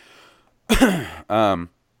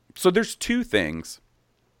 So there's two things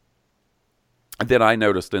that I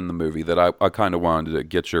noticed in the movie that I kind of wanted to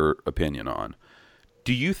get your opinion on.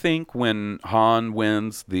 Do you think when Han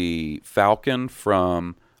wins the Falcon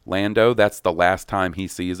from Lando, that's the last time he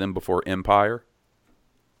sees him before Empire?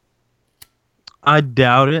 I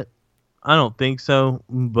doubt it. I don't think so,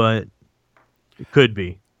 but it could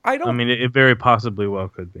be. I mean, it very possibly well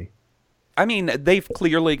could be. I mean, they've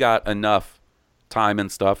clearly got enough time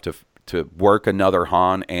and stuff to work another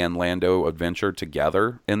Han and Lando adventure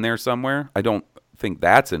together in there somewhere. I don't think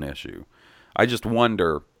that's an issue. I just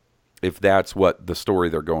wonder if that's what the story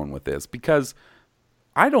they're going with is, because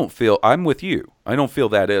I'm with you. I don't feel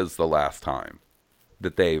that is the last time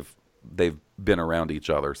that they've been around each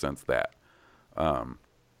other since that.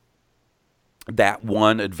 That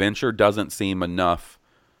one adventure doesn't seem enough.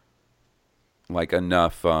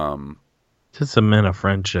 To cement a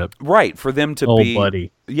friendship. Right, for them to Old be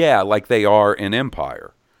buddy. Yeah, like they are in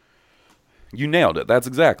Empire. You nailed it. That's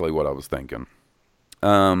exactly what I was thinking.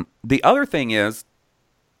 The other thing is,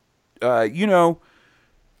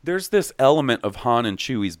 there's this element of Han and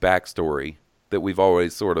Chewie's backstory that we've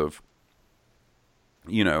always sort of,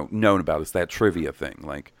 known about. It's that trivia thing.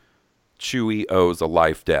 Like, Chewie owes a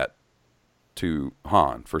life debt to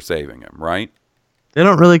Han for saving him, right? They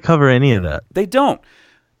don't really cover any of that. They don't.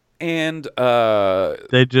 And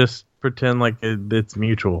they just pretend like it's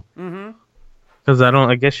mutual. Mm-hmm. Because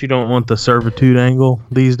I guess you don't want the servitude angle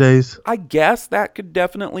these days. I guess that could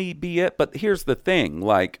definitely be it. But here's the thing: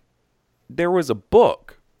 like, there was a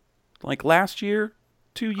book, like last year,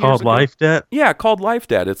 2 years called ago. Life Debt. Yeah, called Life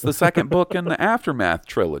Debt. It's the second book in the Aftermath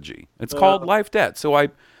trilogy. It's called Life Debt. So I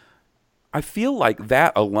feel like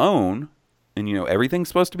that alone, and everything's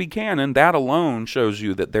supposed to be canon. That alone shows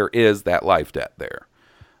you that there is that life debt there.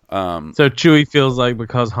 So Chewie feels like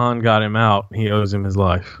because Han got him out, he owes him his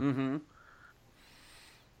life. Mm-hmm.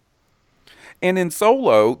 And in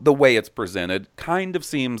Solo, the way it's presented kind of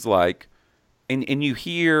seems like, and you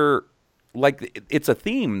hear, like, it's a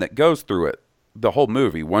theme that goes through it, the whole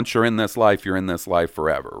movie. Once you're in this life, you're in this life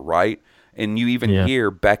forever, right? And you even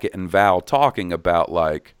hear Beckett and Val talking about,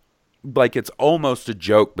 like it's almost a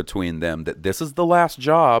joke between them that this is the last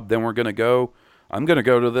job, then I'm going to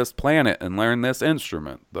go to this planet and learn this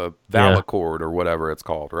instrument, the Valacord or whatever it's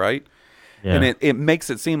called, right? Yeah. And it makes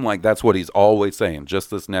it seem like that's what he's always saying, just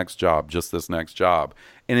this next job, just this next job.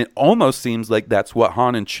 And it almost seems like that's what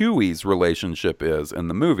Han and Chewie's relationship is in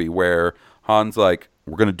the movie, where Han's like,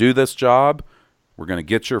 we're going to do this job, we're going to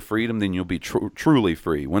get your freedom, then you'll be truly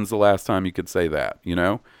free. When's the last time you could say that,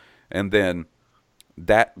 And then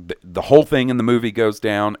the whole thing in the movie goes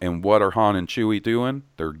down, and what are Han and Chewie doing?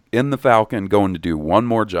 They're in the Falcon going to do one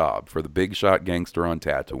more job for the big shot gangster on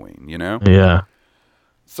Tatooine, Yeah.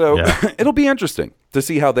 So it'll be interesting to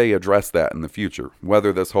see how they address that in the future,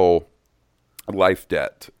 whether this whole life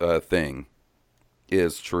debt thing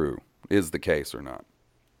is the case or not.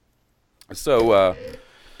 So,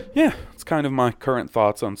 it's kind of my current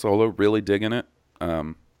thoughts on Solo. Really digging it.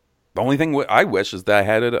 The only thing I wish is that I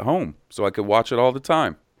had it at home so I could watch it all the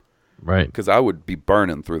time. Right. Because I would be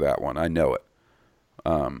burning through that one. I know it.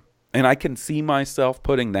 And I can see myself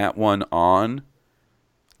putting that one on,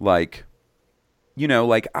 like,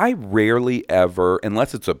 I rarely ever,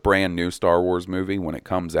 unless it's a brand new Star Wars movie, when it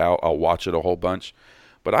comes out, I'll watch it a whole bunch.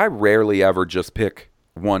 But I rarely ever just pick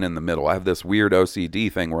one in the middle. I have this weird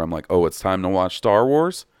OCD thing where I'm like, oh, it's time to watch Star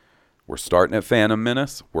Wars. We're starting at Phantom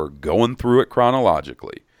Menace. We're going through it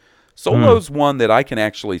chronologically. Solo's one that I can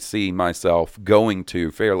actually see myself going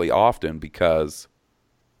to fairly often because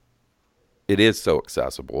it is so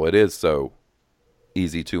accessible. It is so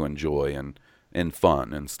easy to enjoy and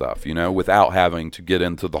fun and stuff, without having to get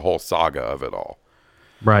into the whole saga of it all.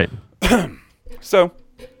 Right. So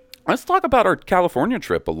let's talk about our California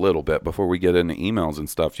trip a little bit before we get into emails and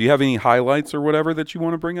stuff. Do you have any highlights or whatever that you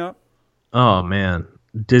want to bring up? Oh, man.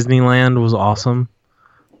 Disneyland was awesome.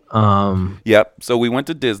 Yep. So we went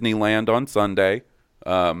to Disneyland on Sunday.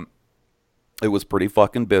 It was pretty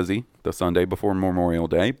fucking busy the Sunday before Memorial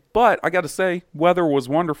Day, but I got to say, weather was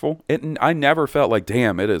wonderful. I never felt like,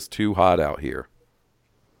 damn, it is too hot out here.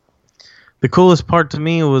 The coolest part to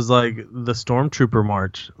me was like the Stormtrooper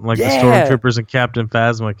march. Like the Stormtroopers and Captain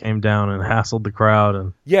Phasma came down and hassled the crowd.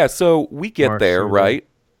 And so we get there, right?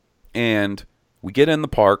 And we get in the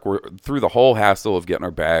park. We're through the whole hassle of getting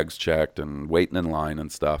our bags checked and waiting in line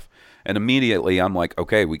and stuff. And immediately I'm like,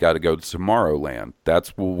 okay, we got to go to Tomorrowland. That's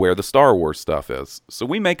where the Star Wars stuff is. So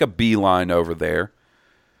we make a beeline over there.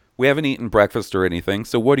 We haven't eaten breakfast or anything.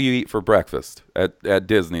 So what do you eat for breakfast at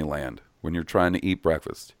Disneyland when you're trying to eat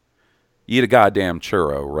breakfast? You eat a goddamn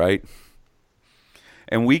churro, right?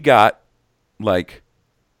 And we got, like,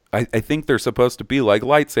 I think they're supposed to be like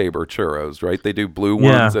lightsaber churros, right? They do blue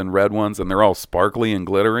ones and red ones, and they're all sparkly and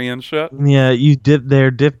glittery and shit. Yeah,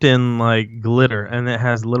 they're dipped in like glitter, and it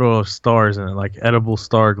has little stars in it, like edible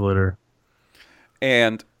star glitter.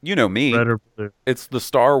 And you know me, red or blue. It's the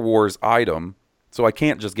Star Wars item, so I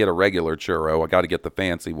can't just get a regular churro. I got to get the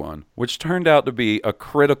fancy one, which turned out to be a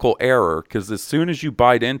critical error because as soon as you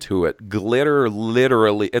bite into it, glitter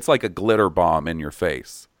literally, it's like a glitter bomb in your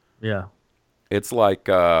face. Yeah. It's like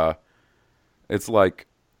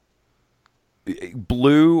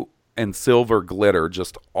blue and silver glitter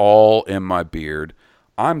just all in my beard.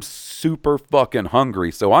 I'm super fucking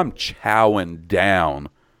hungry, so I'm chowing down.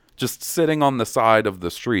 Just sitting on the side of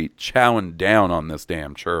the street, chowing down on this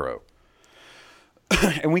damn churro.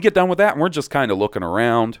 And we get done with that, and we're just kind of looking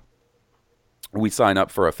around. We sign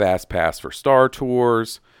up for a fast pass for Star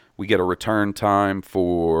Tours. We get a return time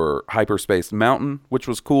for Hyperspace Mountain, which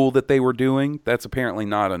was cool that they were doing. That's apparently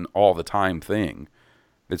not an all-the-time thing.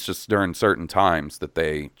 It's just during certain times that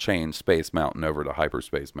they change Space Mountain over to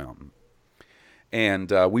Hyperspace Mountain.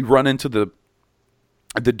 And we run into the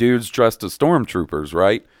dudes dressed as stormtroopers,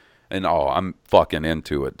 right? And I'm fucking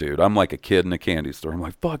into it, dude. I'm like a kid in a candy store. I'm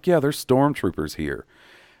like, fuck yeah, there's stormtroopers here.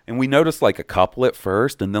 And we notice like a couple at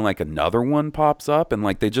first, and then like another one pops up, and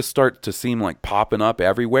like they just start to seem like popping up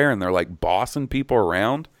everywhere, and they're like bossing people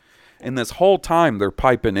around. And this whole time they're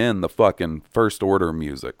piping in the fucking First Order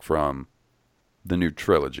music from the new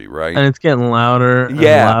trilogy, right? And it's getting louder and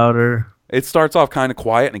louder. It starts off kind of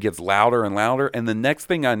quiet, and it gets louder and louder. And the next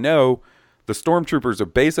thing I know, the stormtroopers are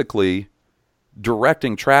basically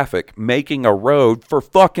directing traffic, making a road for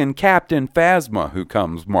fucking Captain Phasma, who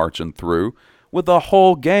comes marching through with a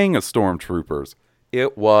whole gang of stormtroopers.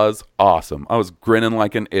 It was awesome. I was grinning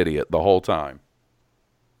like an idiot the whole time.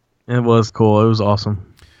 It was cool. It was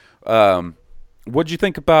awesome. What'd you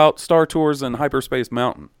think about Star Tours and Hyperspace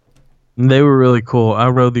Mountain? They were really cool. I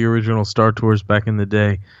rode the original Star Tours back in the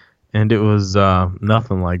day, and it was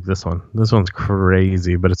nothing like this one. This one's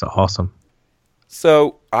crazy, but it's awesome.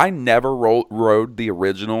 So I never rode the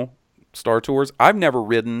original Star Tours. I've never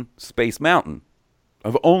ridden Space Mountain.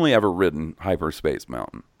 I've only ever ridden Hyperspace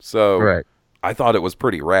Mountain. So right. I thought it was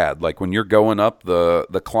pretty rad. Like when you're going up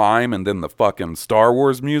the climb, and then the fucking Star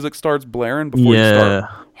Wars music starts blaring before you start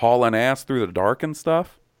hauling ass through the dark and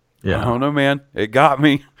stuff. Yeah. I don't know, man. It got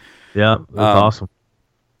me. Yeah, it was awesome.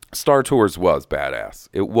 Star Tours was badass.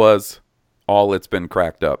 It was all it's been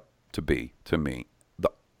cracked up to be to me.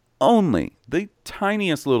 The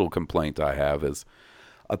tiniest little complaint I have is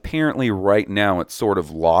apparently right now it's sort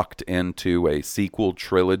of locked into a sequel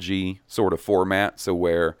trilogy sort of format. So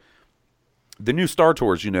where the new Star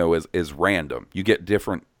Tours, is random. You get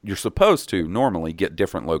different, you're supposed to normally get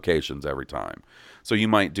different locations every time. So you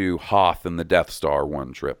might do Hoth and the Death Star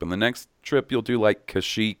one trip, and the next trip you'll do like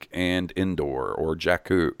Kashyyyk and Endor or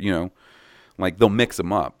Jakku, like they'll mix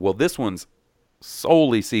them up. Well, this one's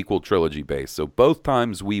solely sequel trilogy based. So both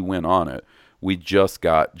times we went on it, we just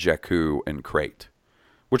got Jakku and Crate,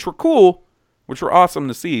 which were cool, which were awesome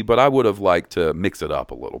to see, but I would have liked to mix it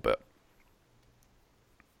up a little bit.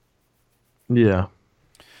 Yeah.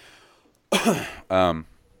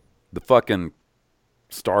 The fucking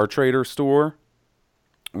Star Trader store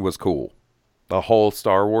was cool. The whole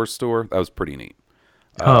Star Wars store, that was pretty neat.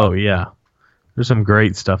 Oh, yeah. There's some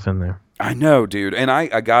great stuff in there. I know, dude. And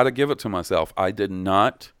I got to give it to myself. I did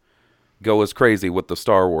not go as crazy with the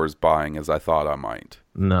Star Wars buying as I thought I might.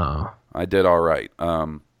 No. I did all right.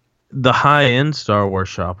 The high-end Star Wars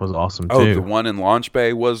shop was awesome, too. Oh, the one in Launch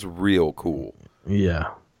Bay was real cool.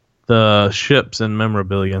 Yeah. The ships and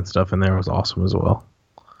memorabilia and stuff in there was awesome as well.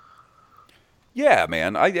 Yeah,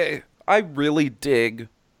 man. I really dig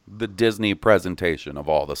the Disney presentation of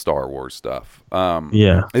all the Star Wars stuff.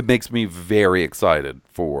 Yeah. It makes me very excited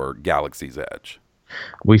for Galaxy's Edge.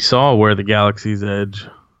 We saw where the Galaxy's Edge,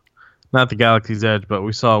 not the Galaxy's Edge, but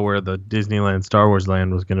we saw where the Disneyland Star Wars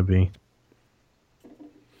land was going to be.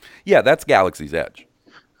 Yeah, that's Galaxy's Edge.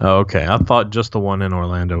 Oh, okay. I thought just the one in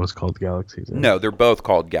Orlando was called Galaxy's Edge. No, they're both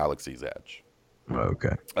called Galaxy's Edge.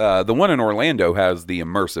 Okay. The one in Orlando has the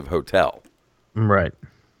immersive hotel. Right.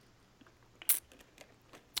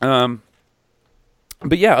 But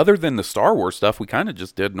yeah, other than the Star Wars stuff, we kind of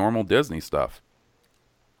just did normal Disney stuff.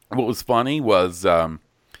 What was funny was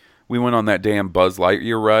we went on that damn Buzz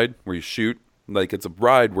Lightyear ride where you shoot. Like, it's a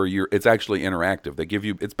ride where it's actually interactive. They give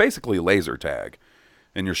you, it's basically laser tag.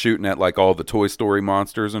 And you're shooting at like all the Toy Story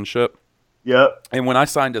monsters and shit. Yep. And when I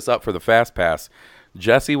signed us up for the Fast Pass,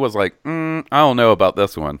 Jesse was like, I don't know about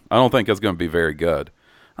this one. I don't think it's going to be very good.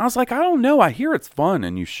 I was like, I don't know. I hear it's fun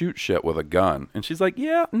and you shoot shit with a gun. And she's like,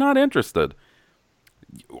 yeah, not interested.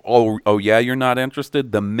 Oh yeah, you're not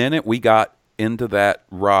interested? The minute we got into that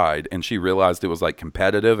ride and she realized it was like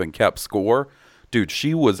competitive and kept score, dude,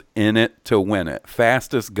 she was in it to win it.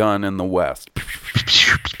 Fastest gun in the West.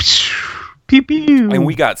 Pew, pew. And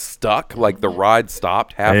we got stuck. Like the ride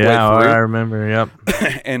stopped halfway through. I remember, yep.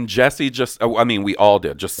 And Jesse we all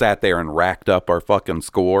did, just sat there and racked up our fucking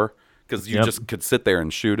score. Because you just could sit there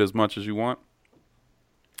and shoot as much as you want.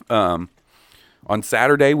 On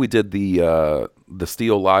Saturday, we did the the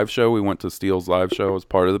Steel live show. We went to Steel's live show as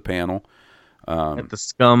part of the panel. At the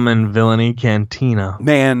Scum and Villainy Cantina.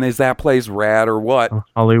 Man, is that place rad or what?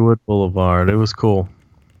 Hollywood Boulevard. It was cool.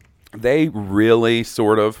 They really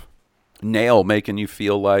sort of nail making you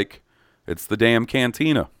feel like it's the damn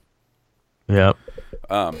cantina. Yep.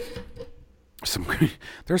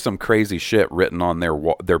 There's some crazy shit written on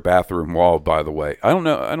their bathroom wall, by the way. I don't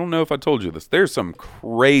know if I told you this. There's some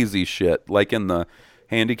crazy shit like in the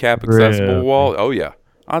handicap accessible wall. Oh yeah.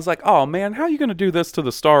 I was like, "Oh man, how are you going to do this to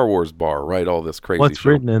the Star Wars bar?" Right, all this crazy What's shit.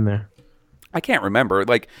 written in there? I can't remember.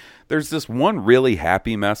 Like there's this one really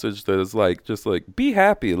happy message that is like just like be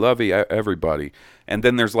happy, love everybody. And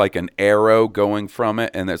then there's like an arrow going from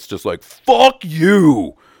it and it's just like fuck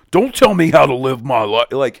you. Don't tell me how to live my life.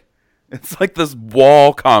 Like it's like this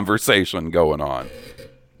wall conversation going on.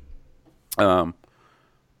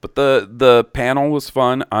 But the panel was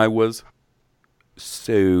fun. I was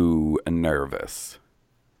so nervous.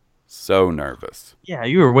 So nervous. Yeah,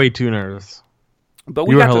 you were way too nervous. But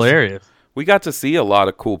you were hilarious. We got to see a lot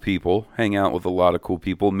of cool people, hang out with a lot of cool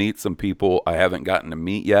people, meet some people I haven't gotten to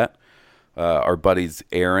meet yet. Our buddies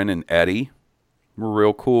Aaron and Eddie were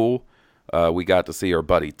real cool. We got to see our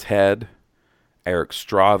buddy Ted, Eric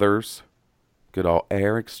Strothers. Good old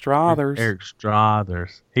Eric Strothers. Eric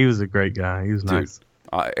Strothers. He was a great guy. He was nice.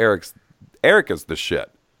 Eric is the shit.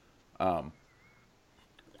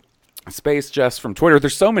 Space Jess from Twitter.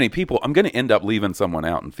 There's so many people. I'm going to end up leaving someone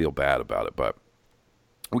out and feel bad about it, but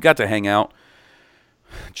we got to hang out,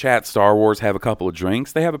 chat Star Wars, have a couple of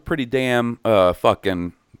drinks. They have a pretty damn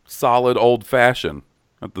fucking solid old fashioned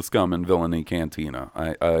at the Scum and Villainy Cantina.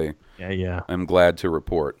 I'm glad to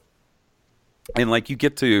report. And like you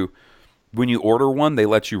get to, when you order one, they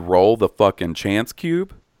let you roll the fucking Chance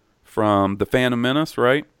Cube from the Phantom Menace,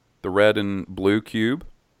 right? The red and blue cube.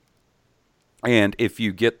 And if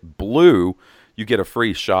you get blue, you get a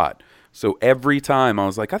free shot. So every time I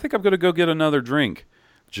was like, I think I'm going to go get another drink.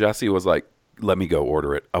 Jesse was like, let me go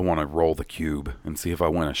order it. I want to roll the cube and see if I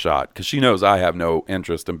win a shot. Because she knows I have no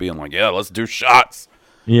interest in being like, yeah, let's do shots.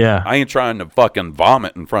 Yeah. I ain't trying to fucking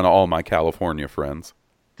vomit in front of all my California friends.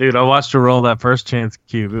 Dude, I watched her roll that first Chance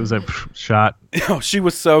Cube. It was a shot. She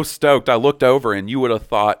was so stoked. I looked over and you would have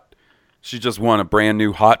thought she just won a brand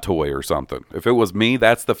new hot toy or something. If it was me,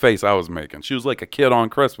 that's the face I was making. She was like a kid on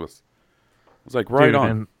Christmas. I was like, right Dude, on.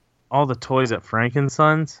 And all the toys at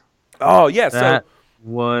Frankensons. Oh, yeah. That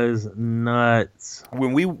was nuts.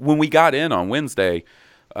 When we got in on Wednesday,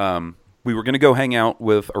 we were going to go hang out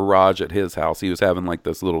with Araj at his house. He was having like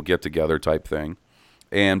this little get-together type thing.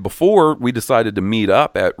 And before, we decided to meet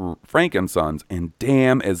up at Frankensons. And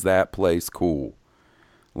damn, is that place cool.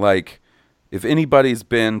 Like, if anybody's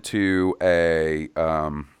been to a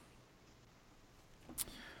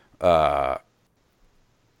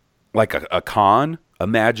con,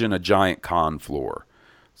 imagine a giant con floor.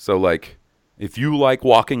 So like if you like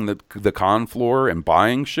walking the con floor and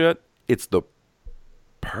buying shit, it's the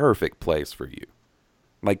perfect place for you.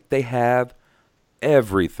 Like they have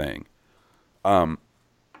everything. And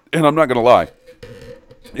I'm not going to lie.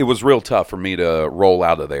 It was real tough for me to roll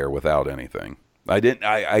out of there without anything.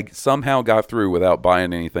 I somehow got through without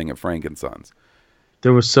buying anything at Frankensons.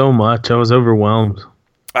 There was so much. I was overwhelmed.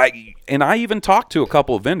 I even talked to a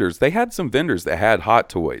couple of vendors. They had some vendors that had hot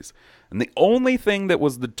toys. And the only thing that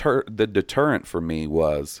was the deterrent for me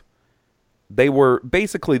was they were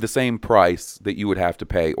basically the same price that you would have to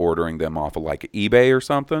pay ordering them off of like eBay or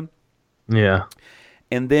something. Yeah.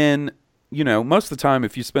 And then, you know, most of the time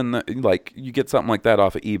if you spend you get something like that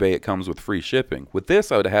off of eBay, it comes with free shipping. With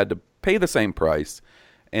this, I would have had to pay the same price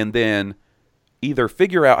and then either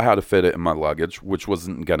figure out how to fit it in my luggage, which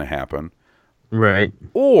wasn't going to happen. Right.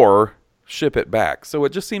 Or ship it back. So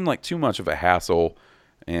it just seemed like too much of a hassle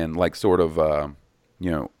and like sort of, a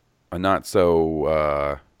not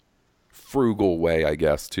so frugal way, I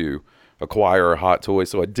guess, to acquire a hot toy.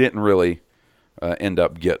 So I didn't really end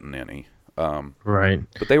up getting any. Right.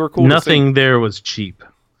 But they were cool. Nothing there was cheap.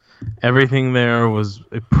 Everything there was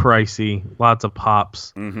pricey. Lots of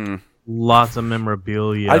pops. Mm-hmm. Lots of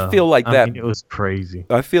memorabilia. I feel like that. I mean, it was crazy.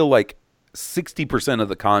 I feel like 60% of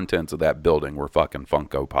the contents of that building were fucking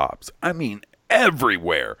Funko Pops. I mean,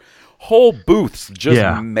 everywhere. Whole booths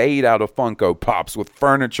just made out of Funko Pops with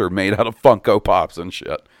furniture made out of Funko Pops and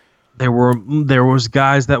shit. There was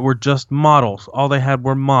guys that were just models. All they had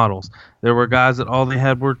were models. There were guys that all they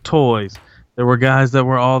had were toys. There were guys that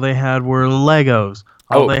all they had were Legos.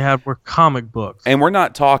 All they had were comic books. And we're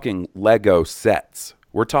not talking Lego sets.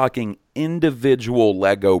 We're talking individual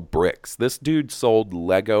Lego bricks. This dude sold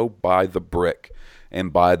Lego by the brick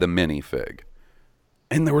and by the minifig.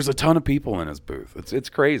 And there was a ton of people in his booth. It's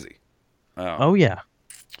crazy. Oh yeah.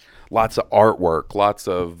 Lots of artwork, lots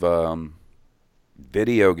of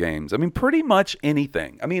video games. I mean, pretty much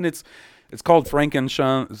anything. I mean, it's called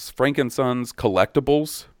Frankenson's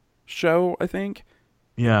Collectibles Show, I think.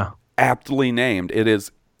 Yeah. Aptly named. It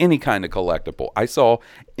is any kind of collectible. I saw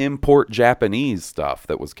import Japanese stuff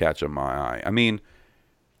that was catching my eye. I mean,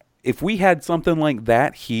 if we had something like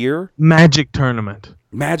that here, Magic Tournament,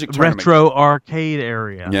 retro arcade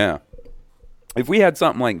area. Yeah. If we had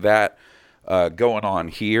something like that going on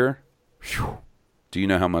here, whew, do you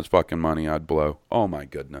know how much fucking money I'd blow? Oh my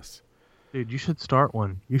goodness. Dude, you should start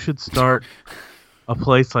one. You should start a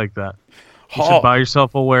place like that. You should buy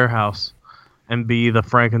yourself a warehouse and be the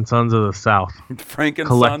Frankensons of the South.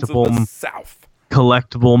 Frankensons of the South.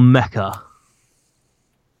 Collectible mecca.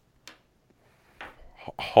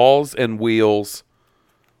 Halls and Wheels.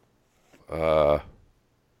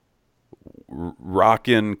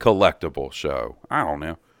 Rockin' Collectible Show. I don't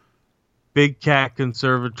know. Big Cat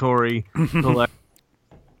Conservatory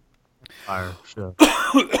Fire Show.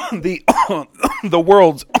 The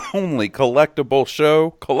world's only collectible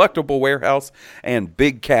show, collectible warehouse, and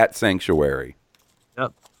Big Cat Sanctuary.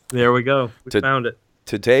 Yep. There we go. We found it.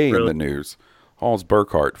 Today in the news, Halls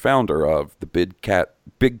Burkhart, founder of the Big Cat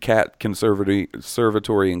Conservatory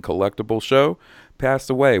and Collectible Show, passed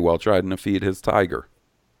away while trying to feed his tiger.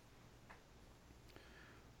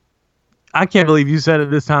 I can't believe you said it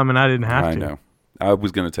this time and I didn't have to. I know.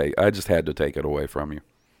 I just had to take it away from you.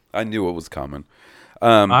 I knew it was coming.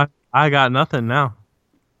 I got nothing now.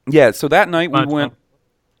 Yeah, so that night we went,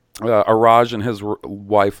 Araj and his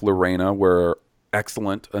wife Lorena were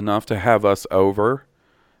excellent enough to have us over.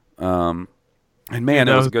 And man,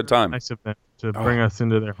 it was a good time. Nice of them to bring us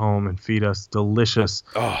into their home and feed us delicious.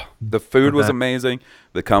 Oh, the food was amazing.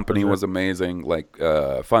 The company was amazing. Like,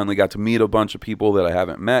 finally got to meet a bunch of people that I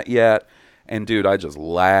haven't met yet. And dude, I just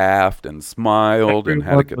laughed and smiled and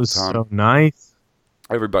had a good time. Was so nice.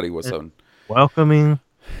 Everybody was so welcoming.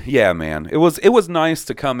 Yeah, man. It was nice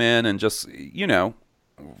to come in and just,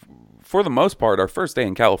 for the most part, our first day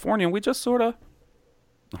in California, we just sort of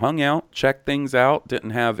hung out, checked things out, didn't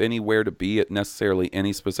have anywhere to be at necessarily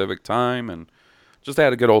any specific time, and just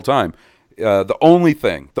had a good old time. The only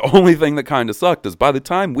thing that kind of sucked is by the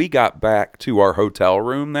time we got back to our hotel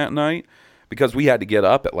room that night, because we had to get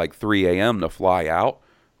up at like 3 a.m. to fly out,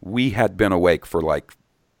 we had been awake for like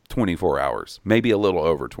 24 hours, maybe a little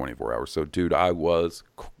over 24 hours. So, dude, I was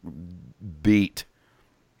beat.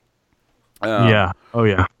 Yeah. Oh,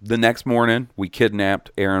 yeah. The next morning, we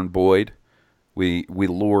kidnapped Aaron Boyd. We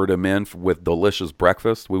lured him in with delicious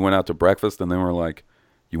breakfast. We went out to breakfast, and then we're like,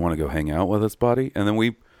 you want to go hang out with us, buddy? And then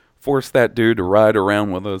we forced that dude to ride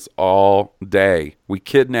around with us all day. We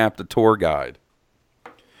kidnapped a tour guide.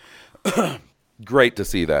 Great to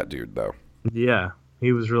see that dude, though. Yeah,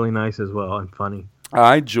 he was really nice as well and funny.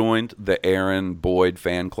 I joined the Aaron Boyd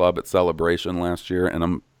fan club at Celebration last year, and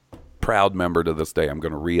I'm a proud member to this day. I'm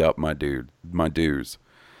going to re-up my dues.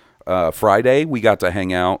 Friday, we got to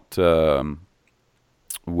hang out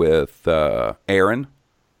with Aaron.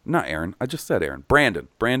 Not Aaron. I just said Aaron. Brandon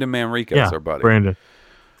Manriquez, our buddy. Brandon.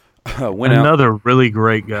 Another really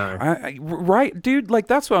great guy. Right, dude? Like,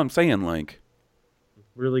 that's what I'm saying, Link.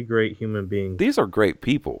 Really great human being. These are great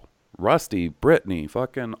people. Rusty, Brittany,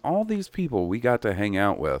 fucking all these people we got to hang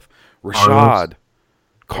out with. Rashad,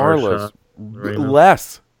 Carlos,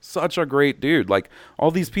 Les, such a great dude. Like,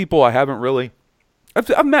 all these people I haven't really...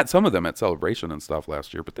 I've met some of them at Celebration and stuff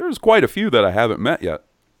last year, but there's quite a few that I haven't met yet.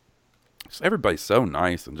 Just everybody's so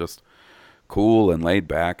nice and just cool and laid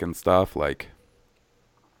back and stuff. Like,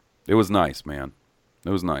 it was nice, man. It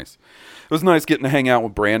was nice. It was nice getting to hang out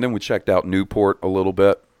with Brandon. We checked out Newport a little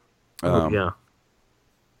bit. Yeah.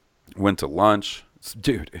 Went to lunch.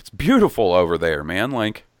 Dude, it's beautiful over there, man.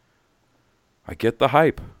 Like, I get the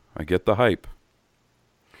hype.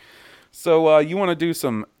 So, you want to do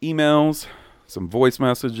some emails, some voice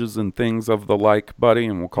messages and things of the like, buddy,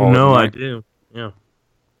 and we'll call it. No, I do. Yeah.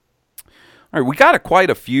 All right, we got quite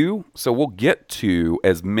a few, so we'll get to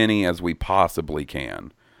as many as we possibly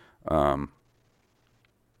can. And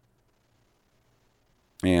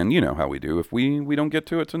you know how we do. If we don't get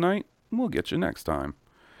to it tonight, we'll get you next time.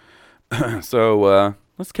 So,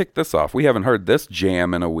 let's kick this off. We haven't heard this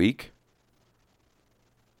jam in a week.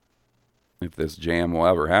 If this jam will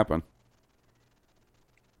ever happen.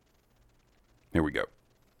 Here we go.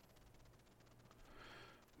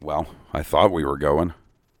 Well, I thought we were going.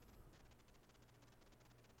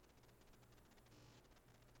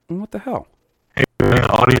 What the hell? Hey, man,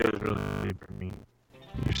 audio is really big for me.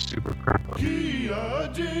 You're super crap.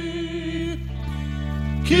 Kia D!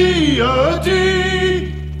 Kia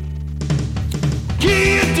D!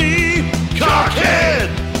 Kia D! Cockhead,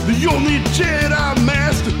 the only Jedi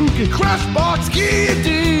Master who can crash box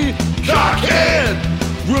Ki-Adi. Cockhead,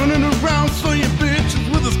 running around slaying bitches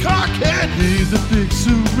with his cockhead. He's a big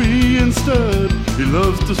Syrian stud. He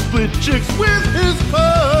loves to split chicks with his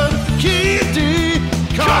pud. Ki-Adi,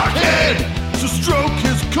 cockhead, to stroke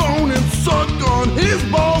his cone and suck on his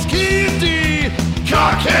balls. Ki-Adi,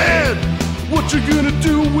 cockhead, what you gonna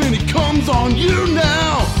do when he comes on you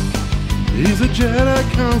now? He's a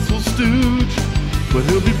Jedi Council stooge, but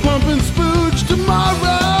he'll be pumping spooge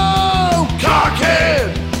tomorrow.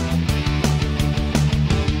 Cockhead,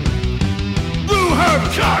 Lou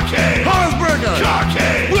Herbert, cockhead, Hansberger,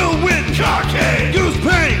 cockhead, Will Witten, cockhead, Goose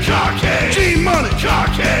Payne, cockhead, G-Money,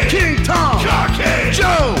 cockhead, King Tom, cockhead,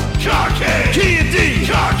 Joe, cockhead, Ki-Adi,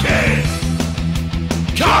 cockhead,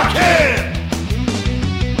 cockhead.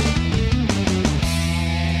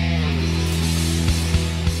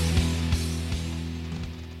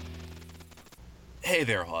 Hey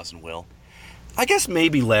there, Hawes and Will. I guess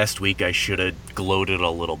maybe last week I should have gloated a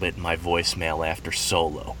little bit in my voicemail after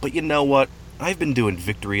Solo, but you know what? I've been doing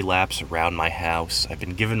victory laps around my house. I've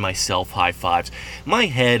been giving myself high fives. My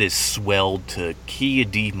head is swelled to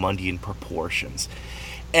Ki-Adi Mundian proportions.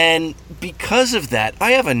 And because of that,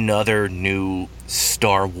 I have another new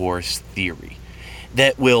Star Wars theory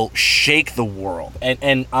that will shake the world.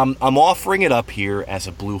 And I'm offering it up here as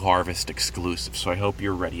a Blue Harvest exclusive, so I hope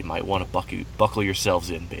you're ready. You might want to buckle yourselves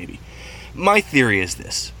in, baby. My theory is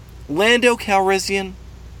this. Lando Calrissian,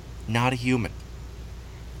 not a human.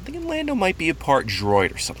 I'm thinking Lando might be a part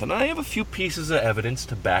droid or something. I have a few pieces of evidence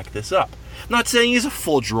to back this up. I'm not saying he's a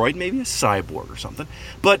full droid, maybe a cyborg or something,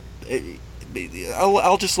 but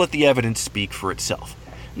I'll just let the evidence speak for itself.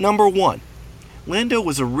 Number one, Lando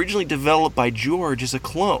was originally developed by George as a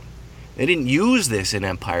clone. They didn't use this in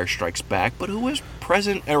Empire Strikes Back, but who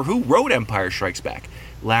wrote Empire Strikes Back?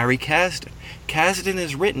 Larry Kasdan. Kasdan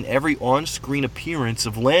has written every on-screen appearance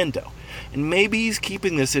of Lando, and maybe he's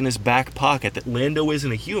keeping this in his back pocket that Lando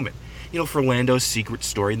isn't a human. For Lando's secret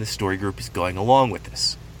story, and the story group is going along with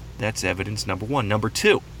this. That's evidence number one. Number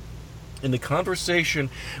two, in the conversation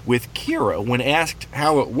with Kira, when asked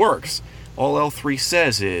how it works, all L3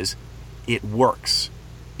 says is, it works.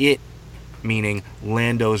 It, meaning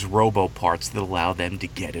Lando's robo parts that allow them to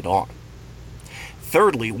get it on.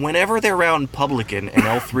 Thirdly, whenever they're out in public and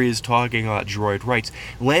L3 is talking about droid rights,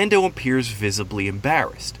 Lando appears visibly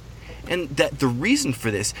embarrassed. And that the reason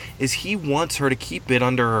for this is he wants her to keep it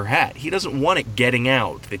under her hat. He doesn't want it getting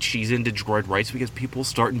out that she's into droid rights because people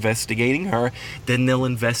start investigating her. Then they'll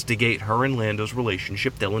investigate her and Lando's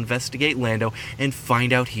relationship. They'll investigate Lando and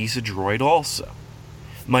find out he's a droid also.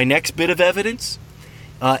 My next bit of evidence,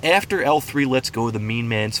 after L3 lets go of the mean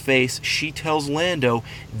man's face, she tells Lando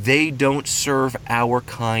they don't serve our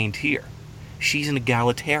kind here. She's an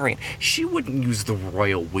egalitarian. She wouldn't use the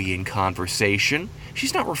royal we in conversation.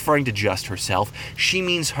 She's not referring to just herself. She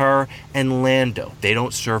means her and Lando. They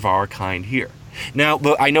don't serve our kind here. Now,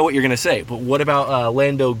 but I know what you're going to say, but what about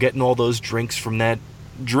Lando getting all those drinks from that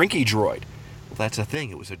drinky droid? Well, that's the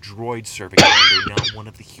thing. It was a droid serving Lando, not one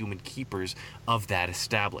of the human keepers of that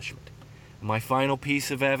establishment. My final piece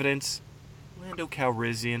of evidence, Lando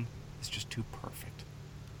Calrissian is just too perfect.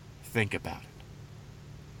 Think about it.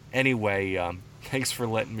 Anyway, thanks for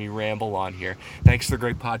letting me ramble on here. Thanks for the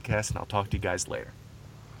great podcast, and I'll talk to you guys later.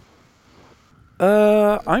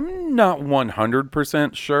 I'm not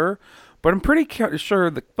 100% sure, but I'm pretty sure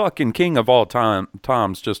the fucking king of all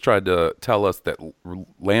Toms just tried to tell us that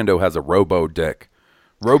Lando has a robo-dick.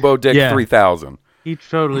 Robo-dick 3000. He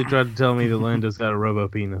totally tried to tell me that Lando's got a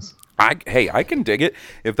robo-penis. I can dig it.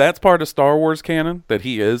 If that's part of Star Wars canon, that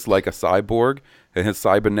he is like a cyborg, and his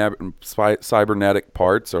cybernetic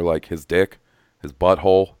parts are like his dick, his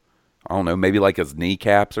butthole, I don't know, maybe like his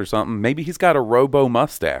kneecaps or something. Maybe he's got a robo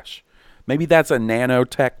mustache. Maybe that's a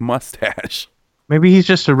nanotech mustache. Maybe he's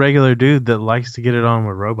just a regular dude that likes to get it on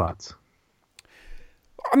with robots.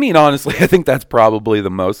 I mean, honestly, I think that's probably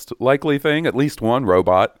the most likely thing. At least one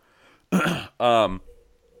robot.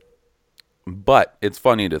 But it's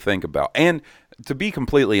funny to think about. And to be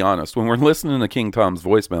completely honest, when we're listening to King Tom's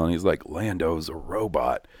voicemail and he's like, Lando's a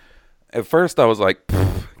robot. At first I was like,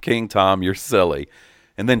 King Tom, you're silly.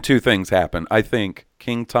 And then two things happen. I think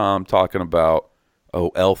King Tom talking about,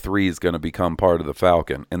 L3 is going to become part of the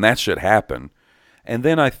Falcon. And that should happen. And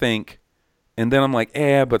then I'm like,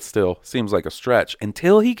 but still, seems like a stretch.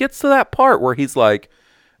 Until he gets to that part where he's like,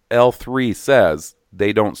 L3 says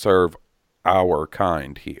they don't serve our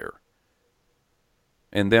kind here.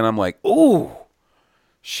 And then I'm like, ooh,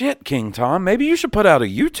 shit, King Tom, maybe you should put out a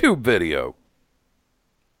YouTube video.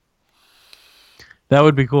 That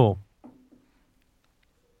would be cool.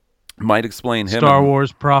 Might explain him. Star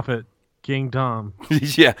Wars prophet, King Tom.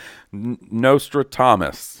 Yeah.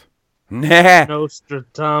 Nostradamus. Nah.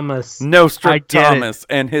 Nostradamus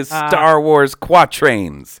and his Star Wars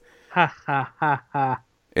quatrains. Ha ha ha ha.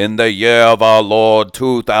 In the year of our Lord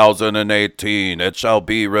 2018, it shall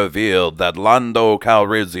be revealed that Lando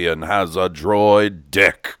Calrissian has a droid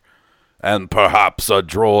dick, and perhaps a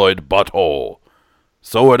droid butthole.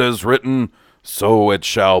 So it is written, so it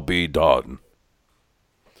shall be done.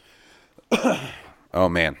 Oh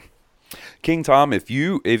man, King Tom, if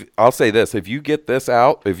I'll say this, if you get this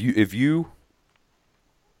out, if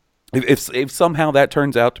somehow that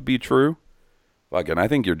turns out to be true, and I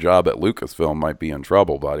think your job at Lucasfilm might be in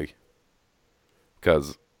trouble, buddy,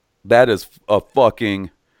 because that is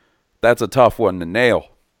that's a tough one to nail.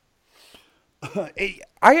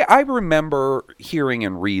 I remember hearing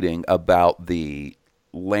and reading about the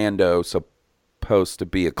Lando supposed to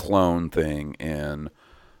be a clone thing in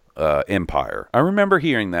Empire. I remember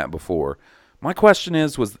hearing that before. My question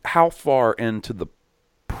was how far into the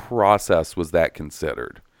process was that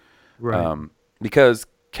considered? Right. Because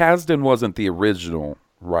Kasdan wasn't the original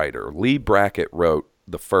writer. Lee Brackett wrote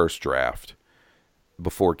the first draft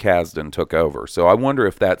before Kasdan took over. So I wonder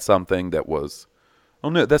if that's something that was... Oh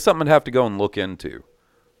no, that's something I'd have to go and look into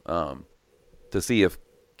to see if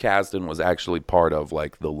Kasdan was actually part of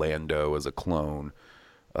like the Lando as a clone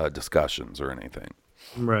discussions or anything.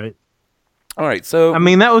 Right. All right, so... I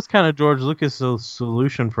mean, that was kind of George Lucas'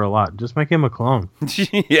 solution for a lot. Just make him a clone.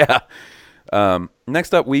 Yeah.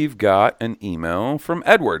 Next up, we've got an email from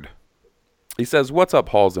Edward. He says, "What's up,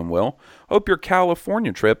 Halls and Will? Hope your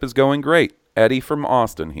California trip is going great. Eddie from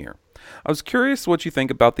Austin here. I was curious what you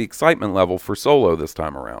think about the excitement level for Solo this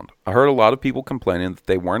time around. I heard a lot of people complaining that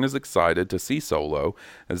they weren't as excited to see Solo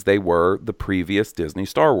as they were the previous Disney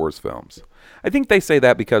Star Wars films. I think they say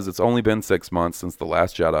that because it's only been 6 months since The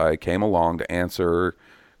Last Jedi came along to answer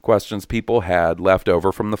questions people had left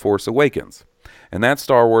over from The Force Awakens. And that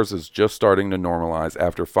Star Wars is just starting to normalize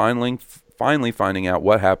after finally finding out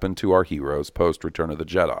what happened to our heroes post Return of the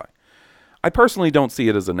Jedi. I personally don't see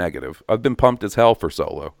it as a negative. I've been pumped as hell for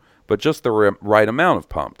Solo, but just the right amount of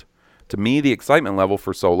pumped. To me, the excitement level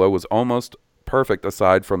for Solo was almost perfect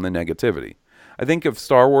aside from the negativity. I think if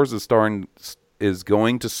Star Wars is going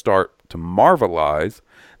to start to marvelize,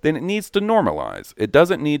 then it needs to normalize. It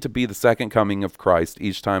doesn't need to be the second coming of Christ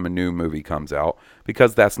each time a new movie comes out,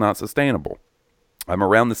 because that's not sustainable. I'm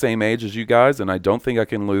around the same age as you guys, and I don't think I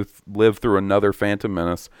can live through another Phantom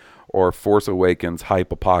Menace or Force Awakens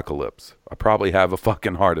hype apocalypse. I probably have a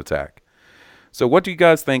fucking heart attack. So what do you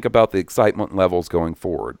guys think about the excitement levels going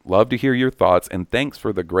forward? Love to hear your thoughts, and thanks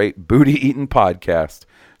for the great booty-eating podcast.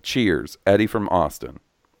 Cheers, Eddie from Austin.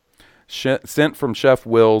 Sent from Chef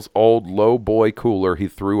Will's old low boy cooler he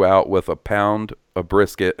threw out with a pound of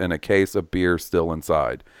brisket and a case of beer still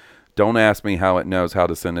inside. Don't ask me how it knows how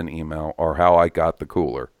to send an email or how I got the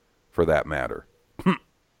cooler, for that matter.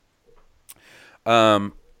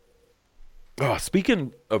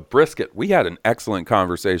 Speaking of brisket, we had an excellent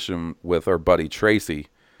conversation with our buddy Tracy,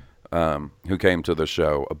 who came to the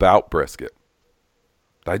show, about brisket.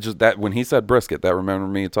 When he said brisket, that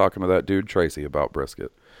remembered me talking to that dude Tracy about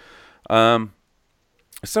brisket. So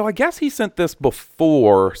I guess he sent this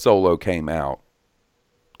before Solo came out.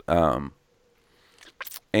 Yeah,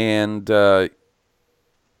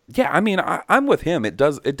 I mean, I'm with him. It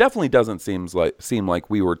definitely doesn't seem like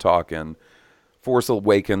we were talking Force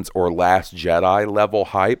Awakens or Last Jedi level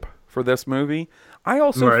hype for this movie. I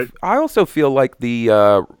also feel like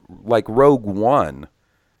the Rogue One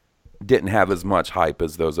didn't have as much hype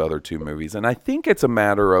as those other two movies, and I think it's a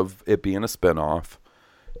matter of it being a spinoff,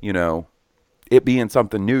 it being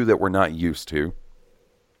something new that we're not used to.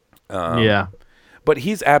 Yeah. But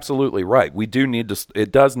he's absolutely right. We do need to.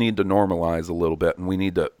 It does need to normalize a little bit, and we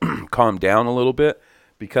need to calm down a little bit,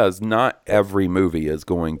 because not every movie is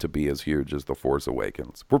going to be as huge as The Force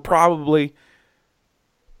Awakens. We're probably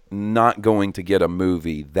not going to get a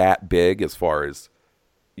movie that big as far as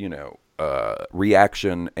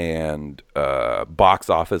reaction and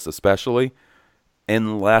box office, especially,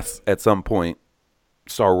 unless at some point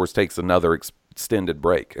Star Wars takes another extended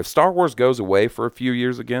break. If Star Wars goes away for a few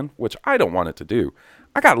years again, which I don't want it to do,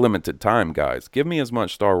 I got limited time, guys. Give me as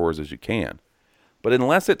much Star Wars as you can. But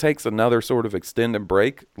unless it takes another sort of extended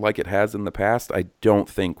break like it has in the past, I don't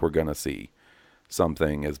think we're going to see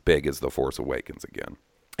something as big as The Force Awakens again.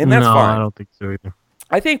 And that's fine. I don't think so either.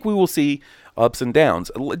 I think we will see ups and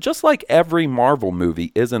downs. Just like every Marvel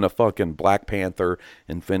movie isn't a fucking Black Panther,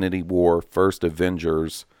 Infinity War, First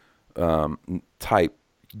Avengers type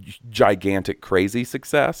gigantic crazy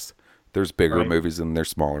success. There's bigger movies and there's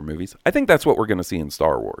smaller movies. I think that's what we're going to see in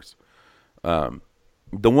Star Wars. The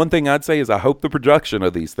one thing I'd say is I hope the production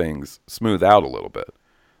of these things smooth out a little bit.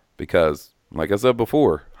 Because, like I said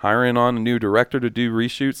before, hiring on a new director to do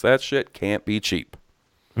reshoots, that shit can't be cheap.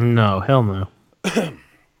 No, hell no.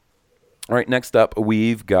 All right, next up,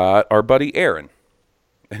 we've got our buddy Aaron.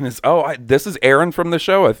 And this is Aaron from the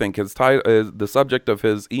show, I think. The subject of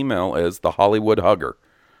his email is The Hollywood Hugger.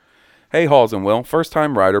 Hey, Halls and Will,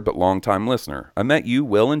 first-time writer but long-time listener. I met you,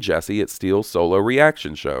 Will, and Jesse at Steel's solo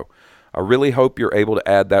reaction show. I really hope you're able to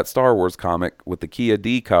add that Star Wars comic with the Kia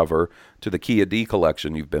D cover to the Kia D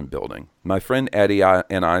collection you've been building. My friend Eddie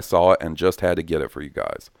and I saw it and just had to get it for you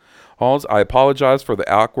guys. Halls, I apologize for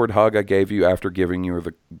the awkward hug I gave you after giving you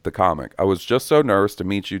the comic. I was just so nervous to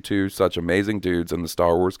meet you two such amazing dudes in the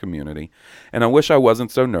Star Wars community, and I wish I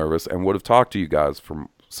wasn't so nervous and would have talked to you guys for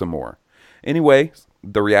some more. Anyway,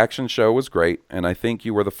 the reaction show was great, and I think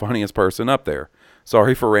you were the funniest person up there.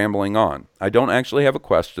 Sorry for rambling on. I don't actually have a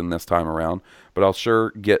question this time around, but I'll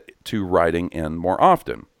sure get to writing in more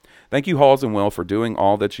often. Thank you, Halls and Will, for doing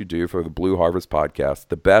all that you do for the Blue Harvest podcast,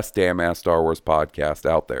 the best damn-ass Star Wars podcast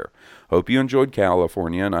out there. Hope you enjoyed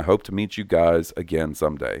California, and I hope to meet you guys again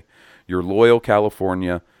someday. Your loyal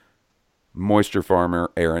California moisture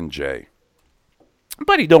farmer, Aaron J.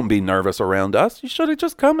 Buddy, don't be nervous around us. You should have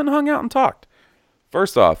just come and hung out and talked.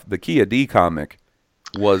 First off, the Kia D comic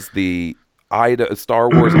was the Star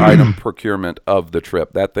Wars item procurement of the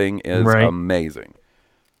trip. That thing is amazing.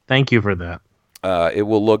 Thank you for that. It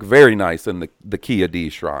will look very nice in the Kia D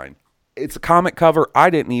shrine. It's a comic cover I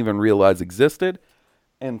didn't even realize existed,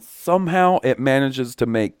 and somehow it manages to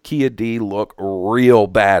make Kia D look real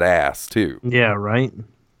badass too. Yeah, right?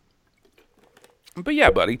 But yeah,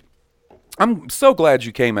 buddy, I'm so glad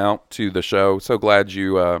you came out to the show. So glad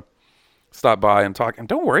you stopped by and talked. And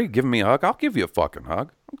don't worry, give me a hug. I'll give you a fucking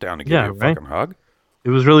hug. I'm down to give you a fucking hug. It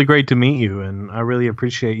was really great to meet you, and I really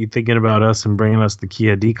appreciate you thinking about us and bringing us the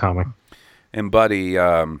Kia D comic. And buddy,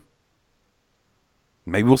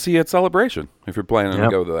 maybe we'll see you at Celebration if you're planning to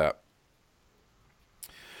go to that.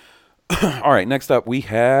 All right, next up we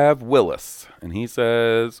have Willis, and he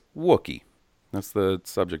says Wookie. That's the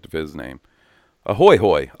subject of his name. Ahoy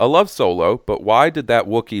hoy, I love Solo, but why did that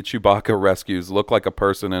Wookiee Chewbacca rescues look like a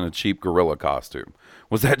person in a cheap gorilla costume?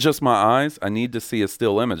 Was that just my eyes? I need to see a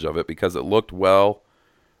still image of it because it looked, well,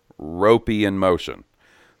 ropey in motion.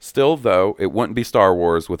 Still, though, it wouldn't be Star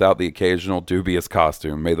Wars without the occasional dubious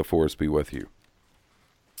costume. May the Force be with you.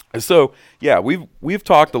 So, yeah, we've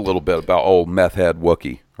talked a little bit about old meth head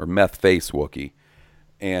Wookiee, or meth face Wookiee,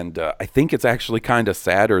 and I think it's actually kind of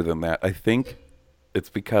sadder than that. I think it's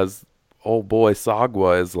because old boy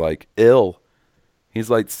Sagwa is like ill. He's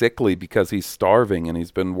like sickly because he's starving and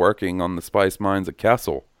he's been working on the spice mines at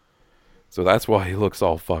Kessel. So that's why he looks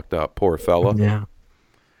all fucked up. Poor fella. Yeah.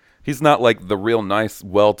 He's not like the real nice,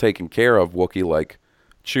 well taken care of Wookiee like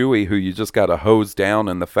Chewie, who you just got to hose down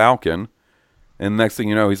in the Falcon. And next thing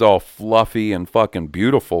you know, he's all fluffy and fucking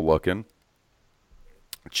beautiful looking.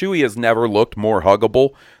 Chewie has never looked more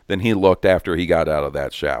huggable than he looked after he got out of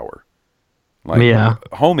that shower. Like,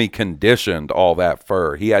 homie conditioned all that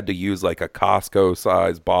fur. He had to use like a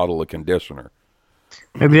Costco-sized bottle of conditioner.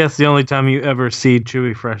 Maybe that's the only time you ever see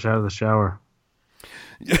Chewie fresh out of the shower.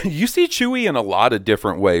 You see Chewie in a lot of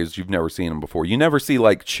different ways you've never seen him before. You never see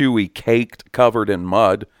like Chewie caked, covered in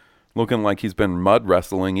mud, looking like he's been mud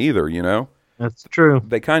wrestling either, you know? That's true.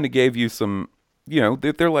 They kind of gave you some, you know,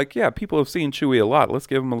 they're like, yeah, people have seen Chewie a lot. Let's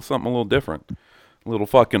give him something a little different. A little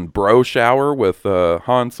fucking bro shower with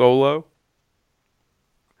Han Solo.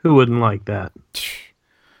 Who wouldn't like that?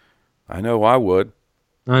 I know I would.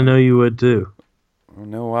 I know you would too. I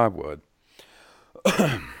know I would.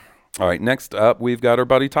 All right, next up, we've got our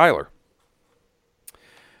buddy Tyler.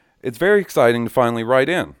 It's very exciting to finally write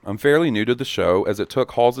in. I'm fairly new to the show, as it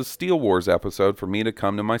took Halls' Steel Wars episode for me to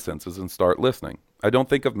come to my senses and start listening. I don't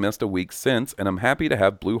think I've missed a week since, and I'm happy to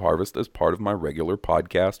have Blue Harvest as part of my regular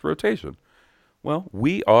podcast rotation. Well,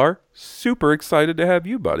 we are super excited to have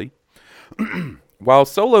you, buddy. While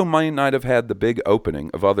Solo might not have had the big opening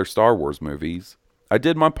of other Star Wars movies, I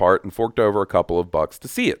did my part and forked over a couple of bucks to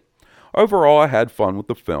see it. Overall, I had fun with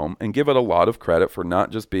the film and give it a lot of credit for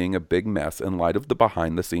not just being a big mess in light of the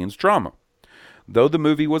behind-the-scenes drama. Though the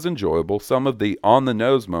movie was enjoyable, some of the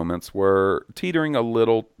on-the-nose moments were teetering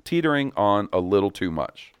on a little too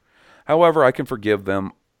much. However, I can forgive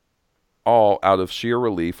them all out of sheer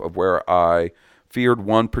relief of where I feared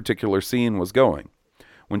one particular scene was going.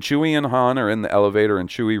 When Chewie and Han are in the elevator and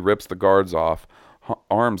Chewie rips the guard's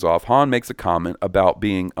arms off, Han makes a comment about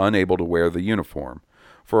being unable to wear the uniform.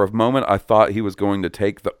 For a moment, I thought he was going to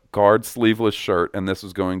take the guard's sleeveless shirt and this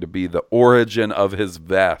was going to be the origin of his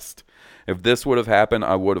vest. If this would have happened,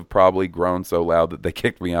 I would have probably groaned so loud that they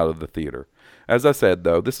kicked me out of the theater. As I said,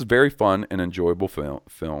 though, this is very fun and enjoyable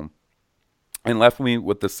film, and left me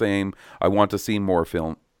with the same I want to see more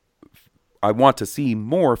feeling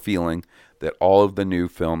that all of the new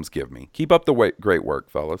films give me. Keep up the great work,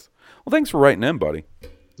 fellas. Well, thanks for writing in, buddy.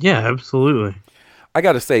 Yeah, absolutely. I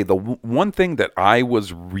got to say, the one thing that I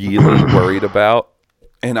was really worried about,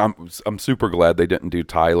 and I'm super glad they didn't do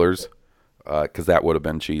Tyler's, because that would have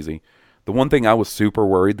been cheesy. The one thing I was super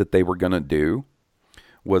worried that they were going to do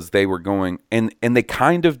was they were going, and they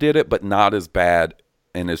kind of did it, but not as bad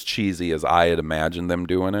and as cheesy as I had imagined them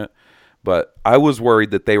doing it. But I was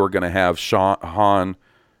worried that they were going to have Han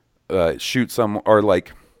shoot some, or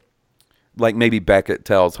like maybe Beckett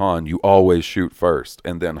tells Han, you always shoot first,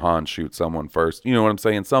 and then Han shoots someone first. You know what I'm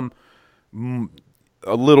saying?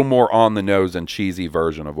 A little more on the nose and cheesy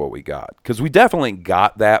version of what we got. Because we definitely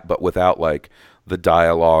got that, but without like the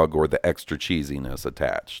dialogue or the extra cheesiness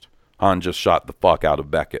attached. Han just shot the fuck out of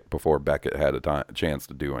Beckett before Beckett had a chance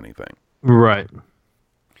to do anything. Right.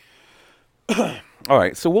 All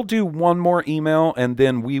right, so we'll do one more email, and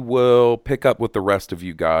then we will pick up with the rest of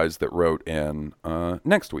you guys that wrote in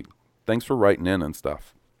next week. Thanks for writing in and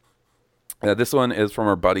stuff. This one is from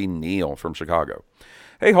our buddy Neil from Chicago.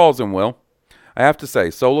 Hey, Halls and Will. I have to say,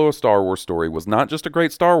 Solo: A Star Wars Story was not just a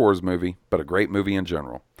great Star Wars movie, but a great movie in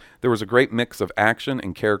general. There was a great mix of action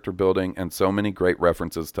and character building and so many great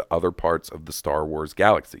references to other parts of the Star Wars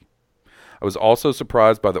galaxy. I was also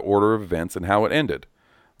surprised by the order of events and how it ended.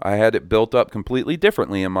 I had it built up completely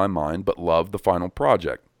differently in my mind, but loved the final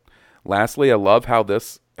project. Lastly, I love how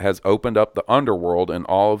this has opened up the underworld and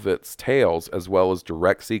all of its tales, as well as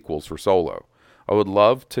direct sequels for Solo. I would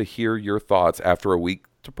love to hear your thoughts after a week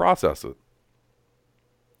to process it.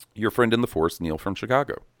 Your friend in the Force, Neil from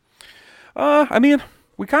Chicago. I mean,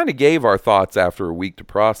 we kind of gave our thoughts after a week to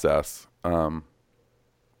process. I'm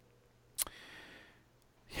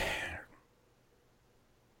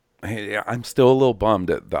still a little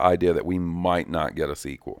bummed at the idea that we might not get a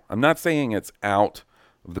sequel. I'm not saying it's out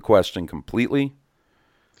of the question completely,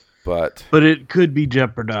 but it could be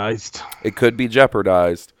jeopardized. It could be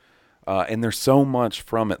jeopardized. And there's so much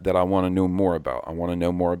from it that I want to know more about. I want to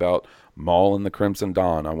know more about Maul and the Crimson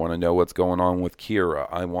Dawn. I want to know what's going on with Kira.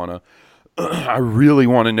 I really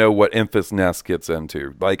want to know what Enfys Nest gets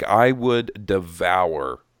into. Like, I would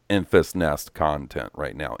devour Enfys Nest content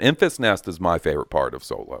right now. Enfys Nest is my favorite part of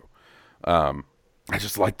Solo. I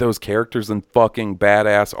just like those characters in fucking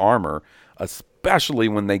badass armor, especially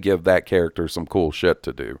when they give that character some cool shit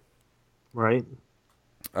to do. Right.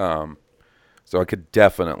 So I could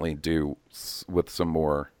definitely do with some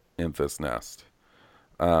more Enfys Nest.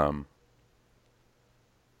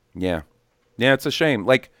 Yeah, it's a shame.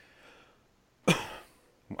 Like,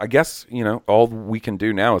 I guess, all we can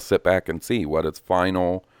do now is sit back and see what its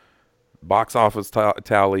final box office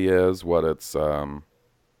tally is, what its,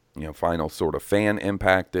 final sort of fan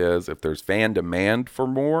impact is. If there's fan demand for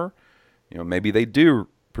more, maybe they do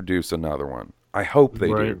produce another one. I hope they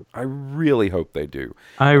do. I really hope they do.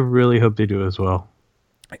 I really hope they do as well.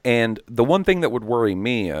 And the one thing that would worry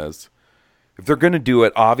me is if they're going to do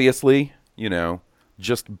it, obviously,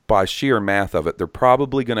 just by sheer math of it, they're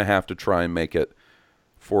probably going to have to try and make it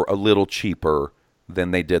for a little cheaper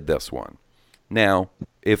than they did this one. Now,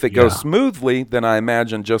 if it goes smoothly, then I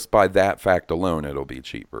imagine just by that fact alone, it'll be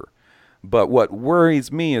cheaper. But what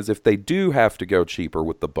worries me is if they do have to go cheaper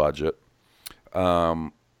with the budget,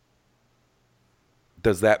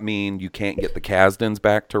 does that mean you can't get the Kasdans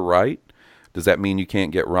back to write? Does that mean you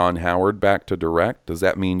can't get Ron Howard back to direct? Does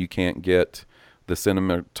that mean you can't get the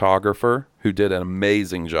cinematographer who did an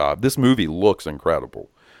amazing job? This movie looks incredible.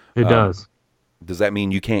 It does. Does that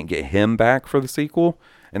mean you can't get him back for the sequel?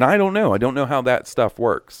 And I don't know. I don't know how that stuff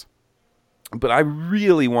works. But I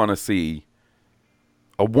really want to see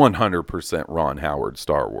a 100% Ron Howard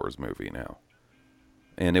Star Wars movie now.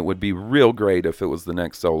 And it would be real great if it was the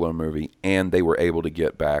next Solo movie and they were able to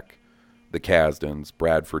get back the Kasdans,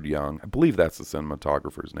 Bradford Young. I believe that's the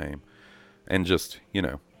cinematographer's name. And just,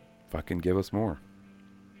 fucking give us more.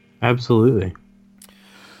 Absolutely.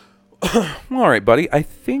 All right, buddy. I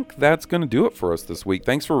think that's going to do it for us this week.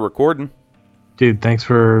 Thanks for recording. Dude, thanks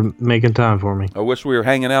for making time for me. I wish we were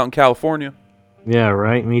hanging out in California. Yeah,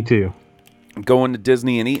 right? Me too. Going to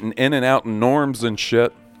Disney and eating In-N-Out and Norms and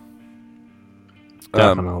shit.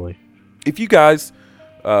 Definitely. If you guys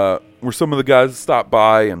were some of the guys that stopped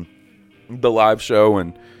by and the live show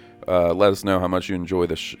and let us know how much you enjoy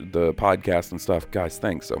the podcast and stuff, guys,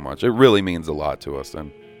 thanks so much. It really means a lot to us.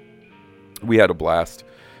 And we had a blast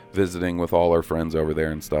visiting with all our friends over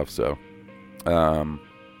there and stuff. So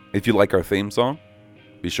if you like our theme song,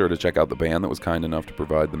 Be sure to check out the band that was kind enough to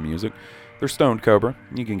provide the music. They're Stoned Cobra.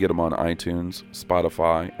 You can get them on iTunes,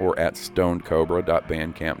 Spotify, or at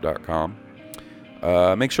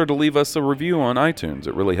stonedcobra.bandcamp.com. Make sure to leave us a review on iTunes.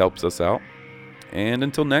 It really helps us out. And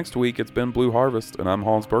until next week, it's been Blue Harvest, and I'm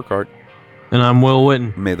Hans Burkhardt. And I'm Will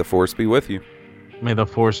Witten. May the Force be with you. May the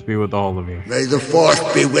Force be with all of you. May the Force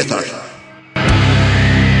be with us.